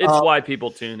 It's why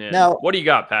people tune in. Now, what do you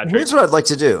got, Patrick? Here's what I'd like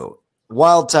to do.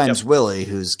 Wild Times Willie,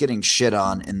 who's getting shit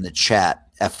on in the chat,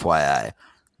 FYI.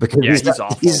 Because he's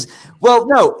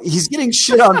awful. He's getting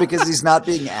shit on because he's not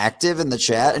being active in the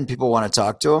chat and people want to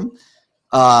talk to him.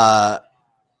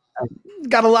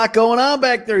 Got a lot going on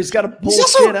back there. He's got to pull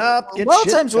shit up. Wild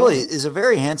Times Willie is a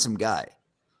very handsome guy.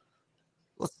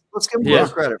 Let's give him more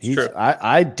credit.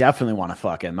 I definitely want to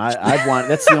fuck him. I want.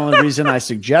 That's the only reason I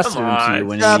suggested him to you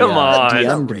when he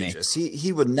DM'd me.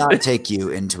 He would not take you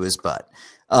into his butt.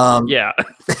 Yeah,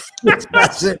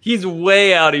 he's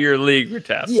way out of your league,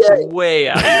 Retep. Yeah, way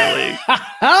out of your league.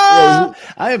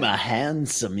 I am a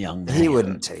handsome young man. He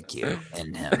wouldn't take you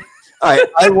in him. All right,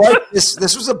 I like this.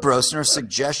 This was a Brostner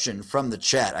suggestion from the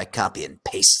chat. I copy and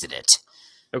pasted it.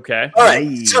 Okay. All right.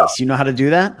 Nice. So, you know how to do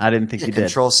that? I didn't think you did.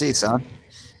 Control C, son.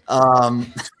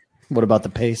 What about the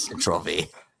pace? Control V. He's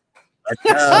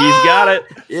got it.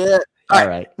 Yeah. All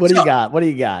right. What do you got? What do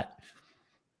you got?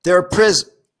 There are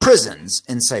prisons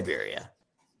in Siberia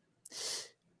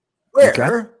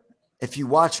where, if you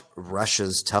watch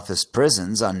Russia's Toughest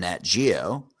Prisons on Nat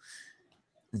Geo,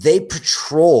 they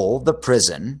patrol the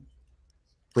prison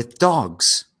with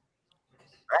dogs.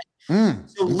 Right?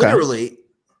 So literally,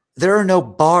 there are no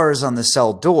bars on the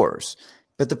cell doors,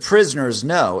 but the prisoners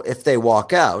know if they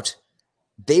walk out,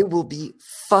 they will be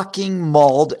fucking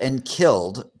mauled and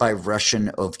killed by Russian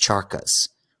ovcharkas.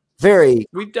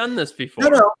 We've done this before.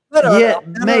 No.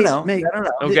 Mate.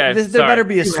 Okay, there better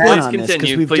be a spin on this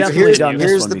because we've definitely done this.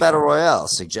 Here's one the before. Battle Royale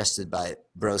suggested by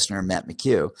Brostner Matt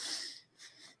McHugh.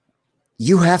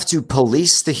 You have to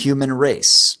police the human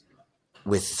race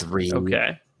with 3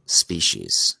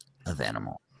 species of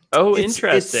animal. Oh,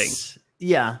 interesting.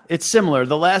 It's similar.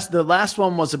 The last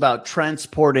one was about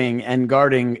transporting and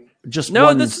guarding just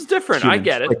one this is different. I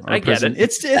get it. I get it.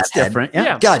 It's different.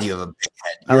 Yeah. God, you have a big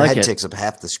head. Your head takes up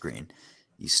half the screen.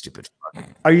 You stupid fuck.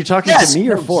 Are you talking to me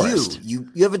or Forrest? You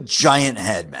have a giant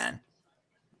head, man.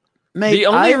 Mate, the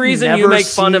only reason you make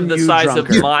fun of the size of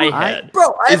my head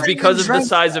is because of the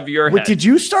size of your head. Wait, did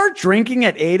you start drinking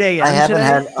at 8 a.m. I haven't today?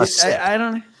 had a sip. I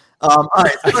don't. All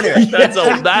right. So anyway,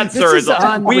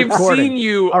 we've seen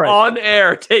you on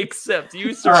air take sips.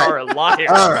 You, sir, are a liar.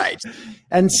 All right.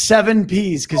 And 7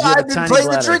 Ps because you have a tiny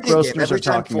bladder. The drinking game. Every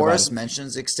time talking Forrest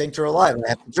mentions Extinct or Alive, I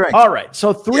have to drink. All right.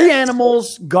 So 3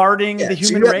 animals guarding the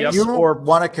human race. You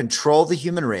want to control the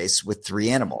human race with 3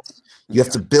 animals. You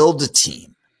have to build a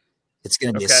team. It's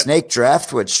going to be a snake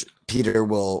draft, which Peter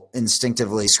will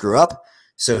instinctively screw up.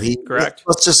 So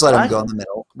let's just let him go in the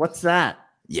middle. What's that?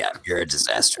 Yeah, you're a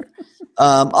disaster.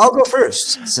 I'll go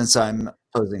first since I'm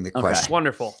posing the question.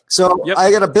 Wonderful. So I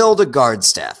got to build a guard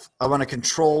staff. I want to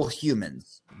control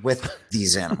humans with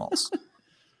these animals.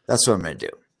 That's what I'm going to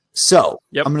do. So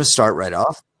I'm going to start right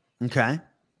off. Okay.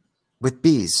 With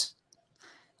bees.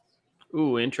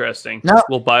 Ooh, interesting. No.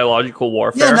 Little biological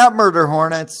warfare. Yeah, not murder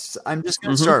hornets. I'm just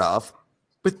going to start off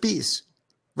with bees.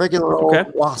 Regular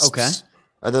old wasps. Okay.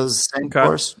 Are those the same, of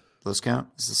course? Those count?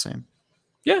 It's the same.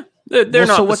 Yeah. They're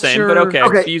not the same, but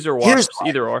okay. Bees or wasps,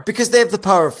 either or. Because they have the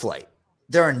power of flight.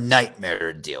 they're a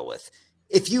nightmare to deal with.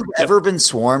 If you've ever been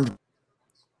swarmed,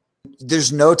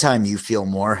 there's no time you feel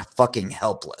more fucking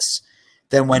helpless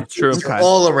than when it's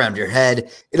all around your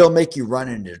head. It'll make you run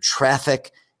into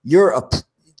traffic.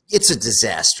 It's a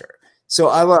disaster. So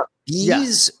I want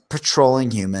bees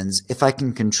patrolling humans if I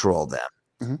can control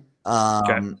them.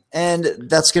 And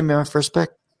that's going to be my first pick.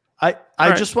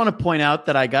 I just want to point out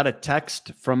that I got a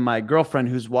text from my girlfriend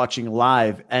who's watching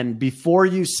live, and before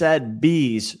you said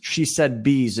bees, she said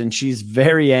bees, and she's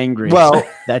very angry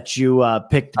that you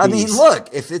picked bees. I mean, look,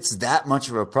 if it's that much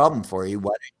of a problem for you,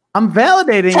 what? I'm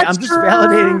validating. I'm just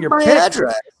validating your pick.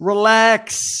 Address.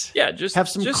 Relax. Yeah, just have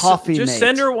some coffee. Just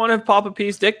send her one of Papa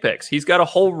P's dick pics. He's got a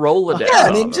whole Rolodex. Yeah,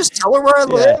 I mean, just tell her where I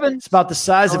live. And it's about the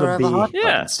size of a bee.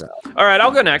 Yeah. All right, I'll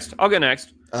go next. All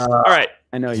right.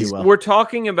 I know you will. We're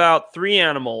talking about 3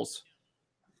 animals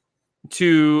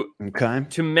to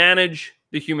manage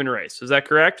the human race. Is that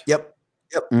correct? Yep.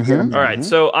 All right.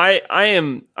 So I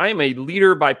am a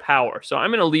leader by power. So I'm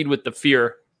going to lead with the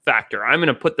fear factor. I'm going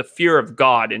to put the fear of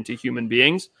God into human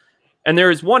beings. And there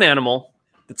is one animal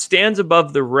that stands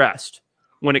above the rest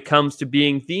when it comes to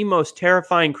being the most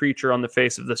terrifying creature on the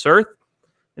face of this earth.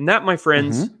 And that, my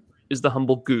friends, is the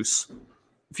humble goose.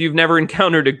 If you've never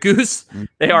encountered a goose,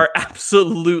 they are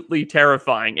absolutely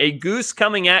terrifying. A goose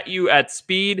coming at you at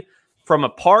speed from a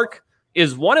park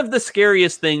is one of the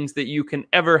scariest things that you can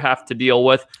ever have to deal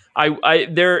with. I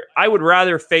would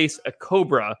rather face a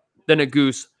cobra than a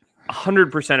goose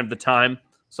 100% of the time.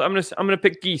 So I'm gonna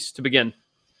pick geese to begin.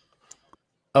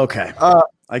 Okay.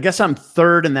 I guess I'm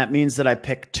third, and that means that I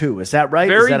pick 2. Is that right?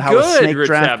 Very is that how a snake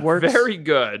draft works? Very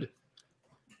good.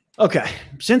 Okay,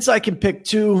 since I can pick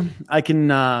 2, I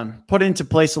can put into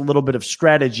place a little bit of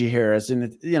strategy here, as in,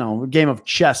 a game of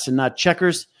chess and not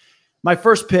checkers. My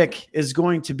first pick is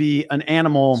going to be an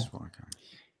animal.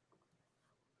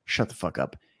 Shut the fuck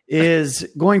up. Is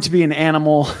going to be an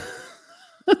animal.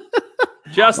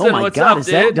 Justin, oh my what's God, up, is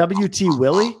dude? that WT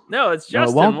Willie? No, it's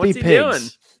Justin. No, it won't what's be he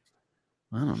pigs.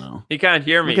 doing? I don't know. He can't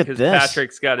hear me because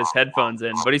Patrick's got his headphones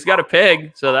in, but he's got a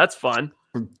pig, so that's fun.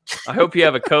 I hope you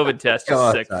have a COVID test,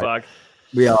 you sick fuck.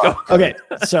 We are. Okay,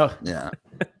 so yeah,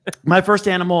 my first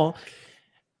animal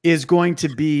is going to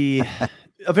be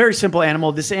a very simple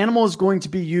animal. This animal is going to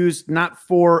be used not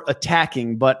for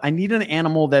attacking, but I need an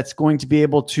animal that's going to be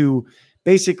able to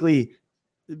basically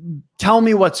tell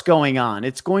me what's going on.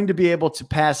 It's going to be able to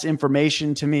pass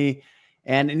information to me,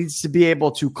 and it needs to be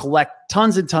able to collect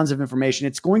tons and tons of information.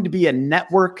 It's going to be a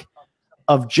network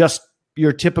of just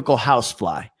your typical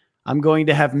housefly. I'm going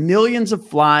to have millions of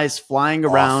flies flying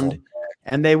around,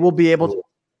 and they will be able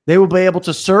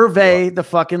to survey the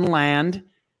fucking land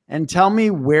and tell me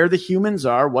where the humans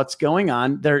are, what's going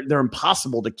on. They're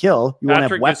impossible to kill. You won't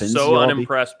have weapons. Patrick is so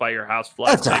unimpressed by your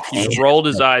housefly. Like, he rolled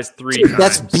his eyes 3 times.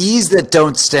 That's bees that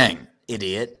don't sting,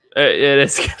 idiot. It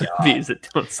is bees that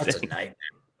don't sting. That's a nightmare.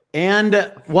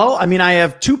 And, well, I mean, I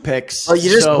have 2 picks. Oh, you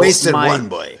just wasted one,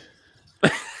 boy.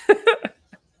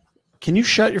 Can you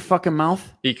shut your fucking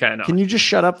mouth? He cannot. Can you just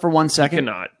shut up for 1 second? He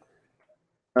cannot.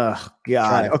 Oh,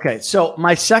 God. Okay, so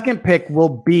my second pick will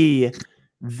be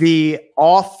the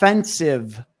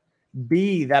offensive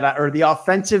bee or the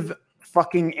offensive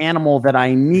fucking animal that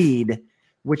I need,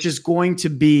 which is going to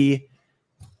be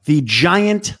the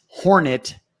giant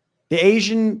hornet, the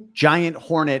Asian giant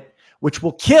hornet, which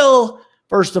will kill,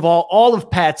 first of all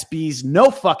of Pat's bees, no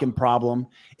fucking problem.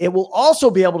 It will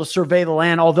also be able to survey the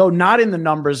land, although not in the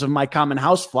numbers of my common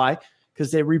housefly,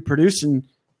 because they reproduce and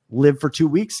live for 2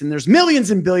 weeks, and there's millions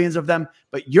and billions of them.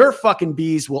 But your fucking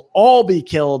bees will all be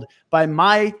killed by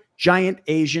my giant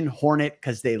Asian hornet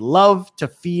because they love to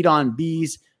feed on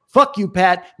bees. Fuck you,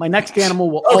 Pat. My next animal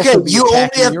will also be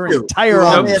attacking your entire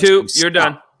army. You're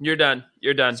done. You're done.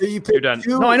 You're done. So you're done.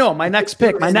 No, I know. My next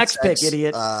pick. My next pick,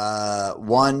 idiot.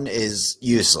 1 is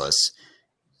useless.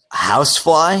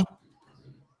 Housefly?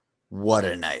 What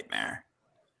a nightmare.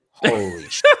 Holy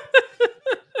shit.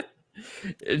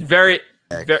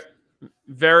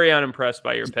 Very unimpressed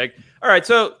by your pick. All right,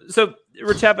 so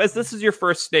Retep, as this is your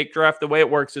first snake draft, the way it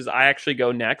works is I actually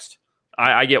go next.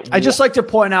 I just like to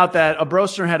point out that a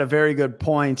Brostner had a very good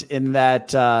point in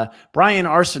that Brian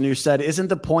Arseneau said, "Isn't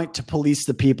the point to police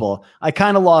the people?" I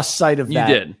kind of lost sight of that.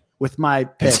 You did. With my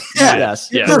pick.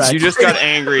 Yes. You just got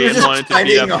angry and wanted to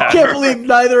beat up Patrick. I can't believe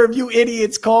neither of you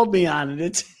idiots called me on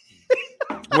it.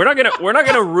 We're not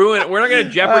gonna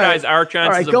jeopardize our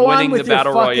chances of winning the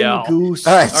battle royale. Goose.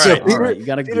 All right, so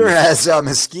Peter Peter has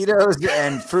mosquitoes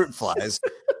and fruit flies.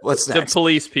 What's next? The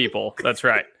police people. That's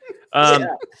right.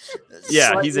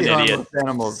 He's an idiot.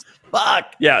 Animals.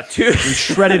 Fuck. Yeah, 2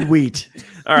 shredded wheat.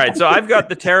 All right, so I've got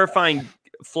the terrifying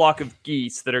flock of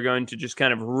geese that are going to just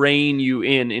kind of rein you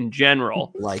in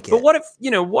general. Like but it.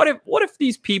 what if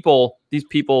these people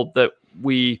that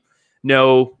we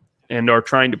know and are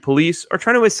trying to police are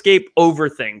trying to escape over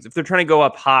things? If they're trying to go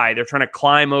up high, they're trying to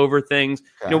climb over things.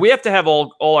 Okay. We have to have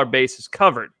all our bases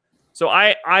covered. So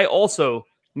I also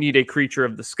need a creature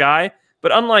of the sky,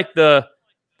 but unlike the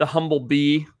humble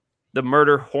bee, the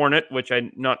murder hornet, which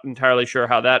I'm not entirely sure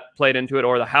how that played into it,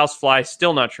 or the housefly,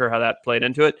 still not sure how that played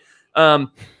into it.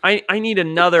 I need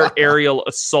another aerial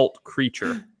assault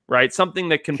creature, right? Something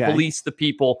that can police the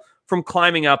people from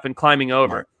climbing up and climbing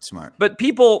over. Smart. But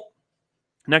people,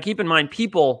 now keep in mind,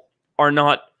 people are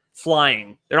not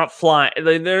flying. They're not flying.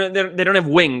 They don't have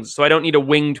wings, so I don't need a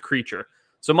winged creature.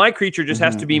 So my creature just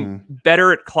has to be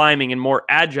better at climbing and more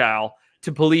agile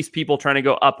to police people trying to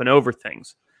go up and over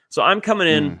things. So I'm coming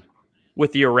in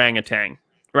with the orangutan,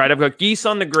 right? I've got geese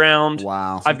on the ground.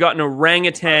 Wow. I've got an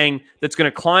orangutan that's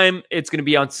going to climb. It's going to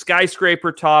be on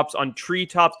skyscraper tops, on tree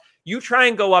tops. You try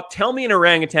and go up. Tell me an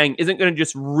orangutan isn't going to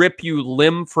just rip you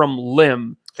limb from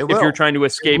limb if you're trying to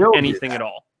escape anything at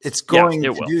all. It's going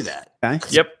to do that. Okay.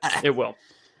 Yep, it will.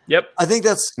 Yep. I think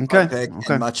that's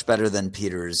and much better than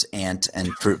Peter's ant and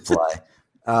fruit fly.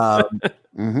 All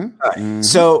right.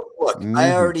 So look,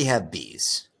 I already have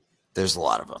bees. There's a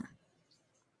lot of them.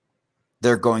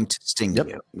 They're going to sting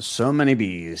you. So many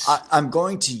bees. I'm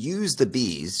going to use the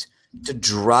bees to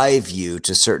drive you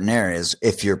to certain areas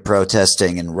if you're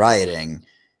protesting and rioting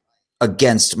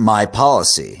against my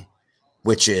policy,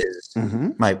 which is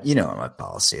you know what my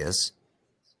policy is.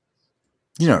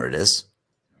 You know what it is.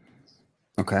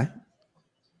 Okay.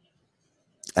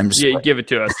 I'm just give it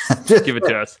to us. Give it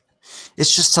to us.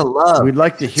 It's just to love. We'd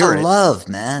like to hear it. Love,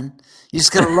 man. You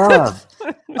just gotta love.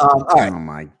 All right. Oh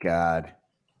my God.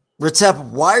 Retep,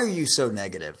 why are you so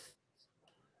negative?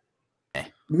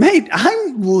 Mate,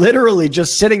 I'm literally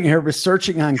just sitting here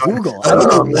researching on Google. I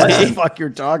don't know what the fuck you're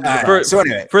talking about. So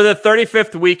anyway, For the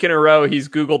 35th week in a row, he's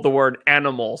Googled the word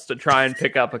animals to try and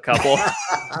pick up a couple.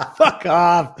 Fuck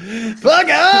off. Fuck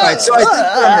off. all right, so I think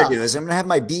what I'm gonna do is I'm gonna have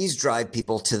my bees drive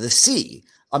people to the sea.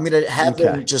 I'm gonna have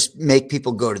them just make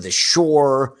people go to the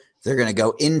shore. They're gonna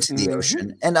go into the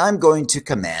ocean, and I'm going to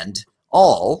command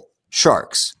all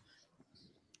sharks.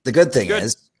 The good thing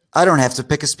is I don't have to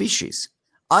pick a species.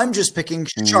 I'm just picking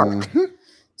shark.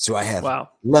 So I have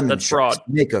lemon sharks,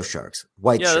 mako sharks,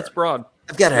 white sharks. That's broad.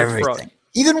 I've got everything.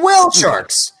 Even whale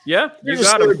sharks. Yeah, They're you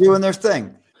just got them. doing their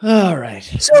thing. All right.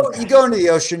 So you go into the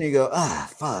ocean, you go,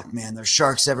 fuck, man, there's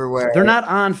sharks everywhere. They're not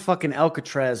on fucking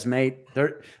Alcatraz, mate.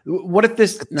 What if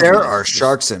this? There are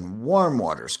sharks in warm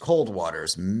waters, cold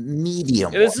waters,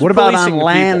 medium waters. What about on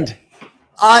land?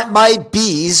 My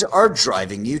bees are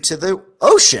driving you to the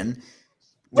ocean.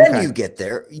 When you get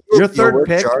there, your third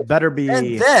pick better be.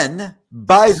 And then,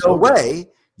 by the way,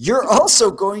 you're also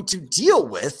going to deal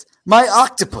with my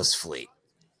octopus fleet.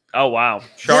 Oh wow,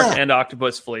 shark and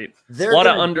octopus fleet. They're a lot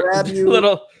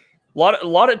of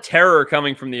lot of terror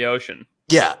coming from the ocean.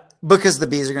 Yeah, because the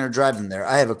bees are going to drive them there.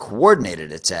 I have a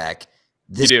coordinated attack.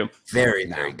 This you do very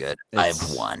good. I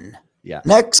have one. Yeah.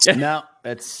 Next, no,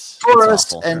 it's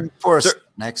Forrest awful. and Forrest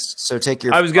next. So take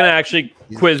your. I was going to actually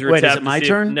quiz Retep. Wait, is it my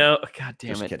turn? No, God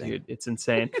damn it, dude, it's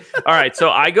insane. All right, so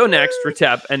I go next,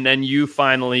 Retep, and then you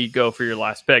finally go for your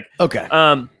last pick. Okay.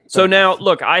 So now,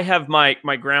 look, I have my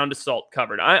ground assault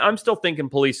covered. I'm still thinking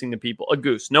policing the people. A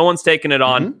goose. No one's taking it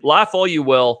on. Laugh all you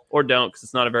will, or don't, because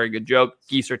it's not a very good joke.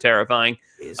 Geese are terrifying.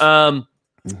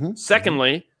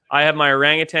 Secondly, I have my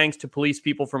orangutans to police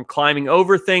people from climbing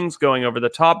over things, going over the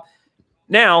top.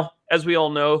 Now, as we all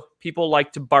know, people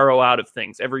like to burrow out of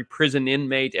things. Every prison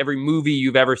inmate, every movie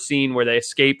you've ever seen where they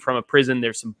escape from a prison,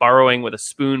 there's some burrowing with a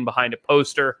spoon behind a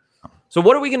poster. So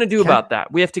what are we going to do about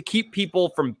that? We have to keep people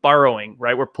from burrowing,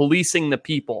 right? We're policing the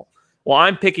people. Well,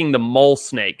 I'm picking the mole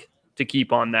snake to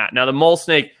keep on that. Now, the mole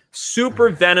snake, super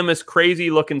venomous,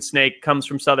 crazy-looking snake, comes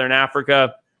from Southern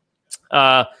Africa.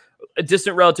 A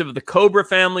distant relative of the cobra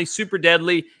family, super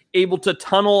deadly, able to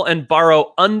tunnel and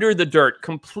burrow under the dirt,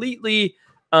 completely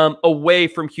away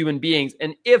from human beings.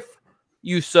 And if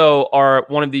you so are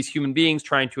one of these human beings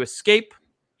trying to escape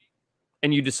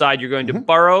and you decide you're going to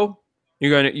burrow,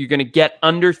 you're going to get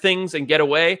under things and get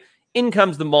away, in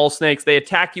comes the mole snakes. They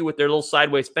attack you with their little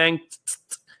sideways fang,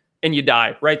 and you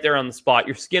die right there on the spot.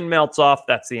 Your skin melts off.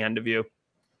 That's the end of you.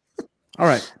 All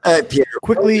right. Pierre,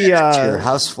 quickly, your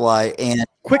housefly and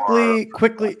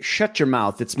quickly, shut your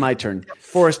mouth. It's my turn.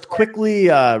 Forrest, quickly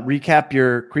recap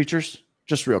your creatures,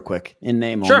 just real quick, in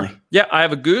name only. Yeah, I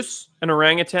have a goose, an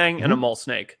orangutan, and a mole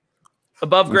snake.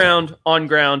 Above ground, on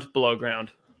ground, below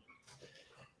ground.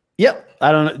 Yep.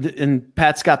 I don't know. And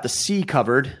Pat's got the sea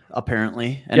covered,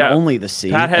 apparently, and only the sea.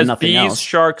 Pat has and nothing bees, else.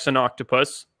 sharks, and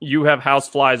octopus. You have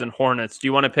houseflies and hornets. Do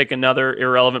you want to pick another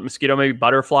irrelevant mosquito, maybe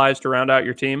butterflies, to round out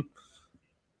your team?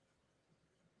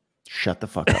 Shut the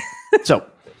fuck up. So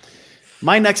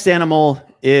my next animal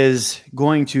is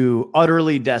going to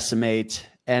utterly decimate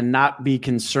and not be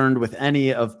concerned with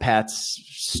any of Pat's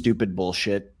stupid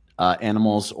bullshit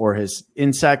animals or his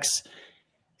insects.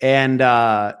 And,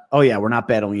 oh yeah, we're not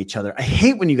battling each other. I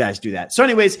hate when you guys do that. So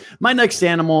anyways, my next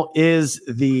animal is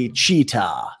the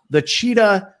cheetah. The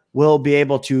cheetah will be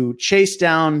able to chase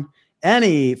down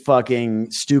any fucking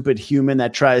stupid human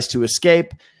that tries to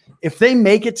escape. If they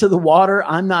make it to the water,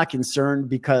 I'm not concerned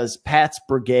because Pat's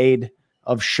brigade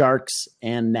of sharks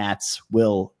and gnats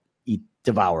will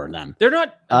devour them. They're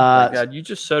not. Oh my God, you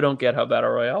just so don't get how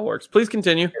Battle Royale works. Please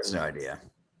continue. He has no idea.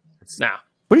 Now.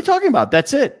 What are you talking about?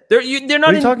 That's it. They're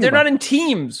not in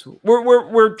teams.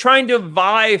 We're trying to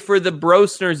vie for the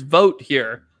Brostners vote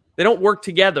here. They don't work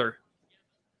together.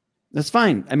 That's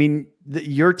fine. I mean,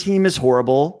 your team is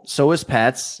horrible. So is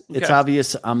Pat's. Okay. It's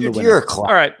obvious I'm the winner. You're a clown.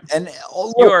 All right. And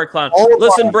you are a clown.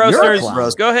 Listen,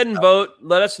 Brostners, go ahead and vote.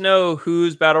 Let us know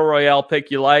whose Battle Royale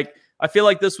pick you like. I feel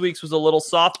like this week's was a little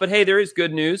soft, but hey, there is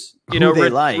good news. You know,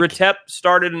 Retep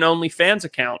started an OnlyFans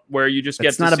account where you just get to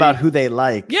It's not about who they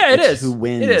like. Yeah, it's who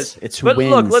wins. It is. It's who wins. But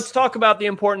look, let's talk about the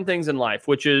important things in life,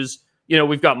 which is, you know,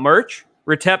 we've got merch.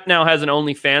 Retep now has an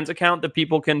OnlyFans account that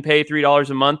people can pay $3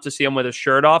 a month to see him with his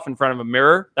shirt off in front of a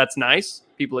mirror. That's nice.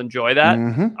 People enjoy that.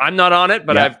 I'm not on it,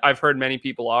 but I've heard many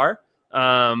people are.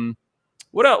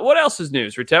 What else is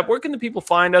news, Retep? Where can the people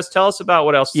find us? Tell us about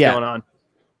what else is going on.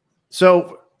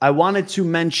 So I wanted to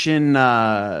mention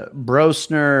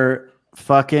Brostner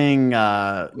fucking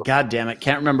God damn it,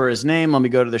 can't remember his name. Let me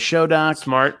go to the show doc.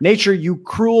 Smart. Nature, you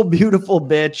cruel, beautiful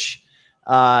bitch.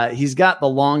 He's got the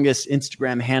longest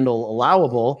Instagram handle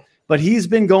allowable, but he's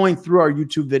been going through our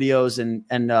YouTube videos and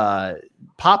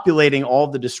populating all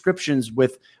the descriptions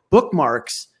with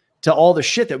bookmarks to all the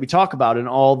shit that we talk about in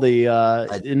all the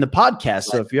in the podcast.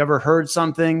 So if you ever heard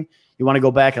something, you want to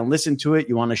go back and listen to it,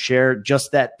 you want to share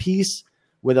just that piece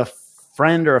with a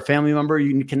friend or a family member,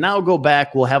 you can now go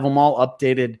back. We'll have them all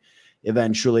updated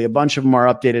eventually. A bunch of them are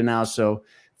updated now. So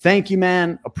thank you,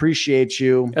 man. Appreciate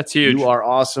you. That's huge. You are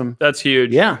awesome. That's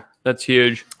huge. Yeah. That's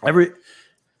huge.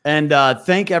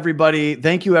 Thank you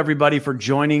everybody for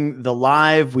joining the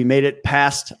live. We made it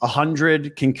past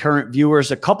 100 concurrent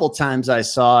viewers a couple times I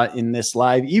saw in this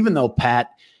live, even though Pat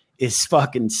is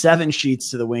fucking 7 sheets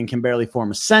to the wind, can barely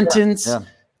form a sentence. Yeah.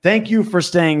 Thank you for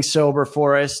staying sober,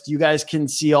 Forrest. You guys can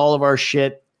see all of our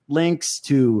shit, links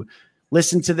to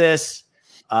listen to this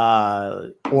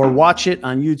or watch it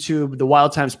on YouTube,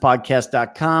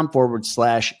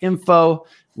 thewildtimespodcast.com/info.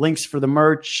 Links for the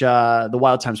merch, the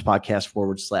Wild Times Podcast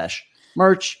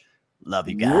 /merch. Love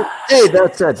you guys. Hey,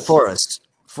 that said,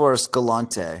 Forrest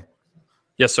Galante.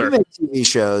 Yes, sir. You make TV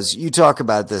shows. You talk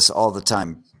about this all the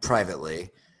time privately.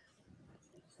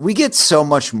 We get so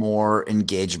much more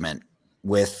engagement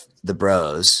with the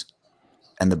bros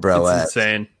and the broettes. It's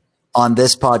insane. On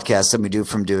this podcast than we do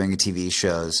from doing TV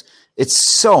shows.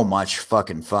 It's so much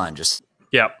fucking fun. Just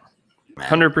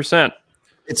 100%.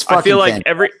 It's fucking I feel like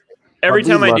fantastic. every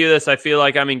time I do this, I feel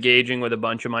like I'm engaging with a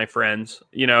bunch of my friends.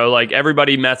 You know, like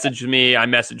everybody messaged me, I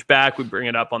message back, we bring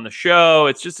it up on the show.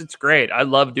 It's great. I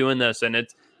love doing this, and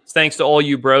it's thanks to all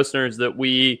you Brostners that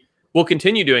we will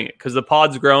continue doing it because the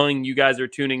pod's growing. You guys are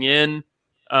tuning in.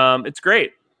 It's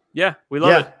great. Yeah, we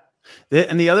love it.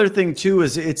 And the other thing too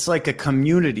is it's like a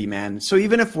community, man. So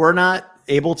even if we're not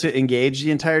able to engage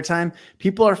the entire time,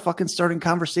 people are fucking starting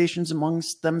conversations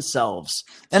amongst themselves.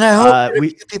 And I hope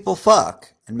people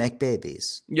fuck and make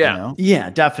babies. Yeah. You know? Yeah,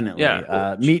 definitely.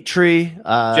 Yeah. Meat Tree.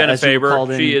 Jenna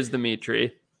Faber, she is the meat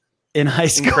tree. In high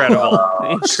school.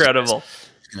 Incredible. Incredible.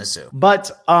 But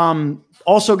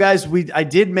also, guys, I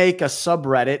did make a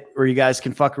subreddit where you guys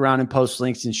can fuck around and post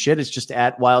links and shit. It's just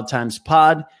at Wild Times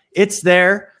Pod. It's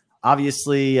there.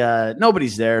 Obviously,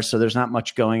 nobody's there, so there's not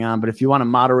much going on. But if you want to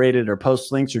moderate it or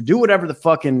post links or do whatever the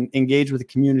fucking engage with the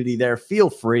community there, feel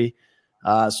free.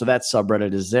 So that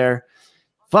subreddit is there.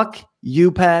 Fuck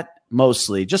you, Pat,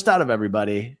 mostly. Just out of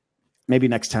everybody. Maybe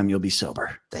next time you'll be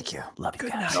sober. Thank you. Love you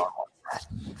guys.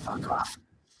 Fuck off.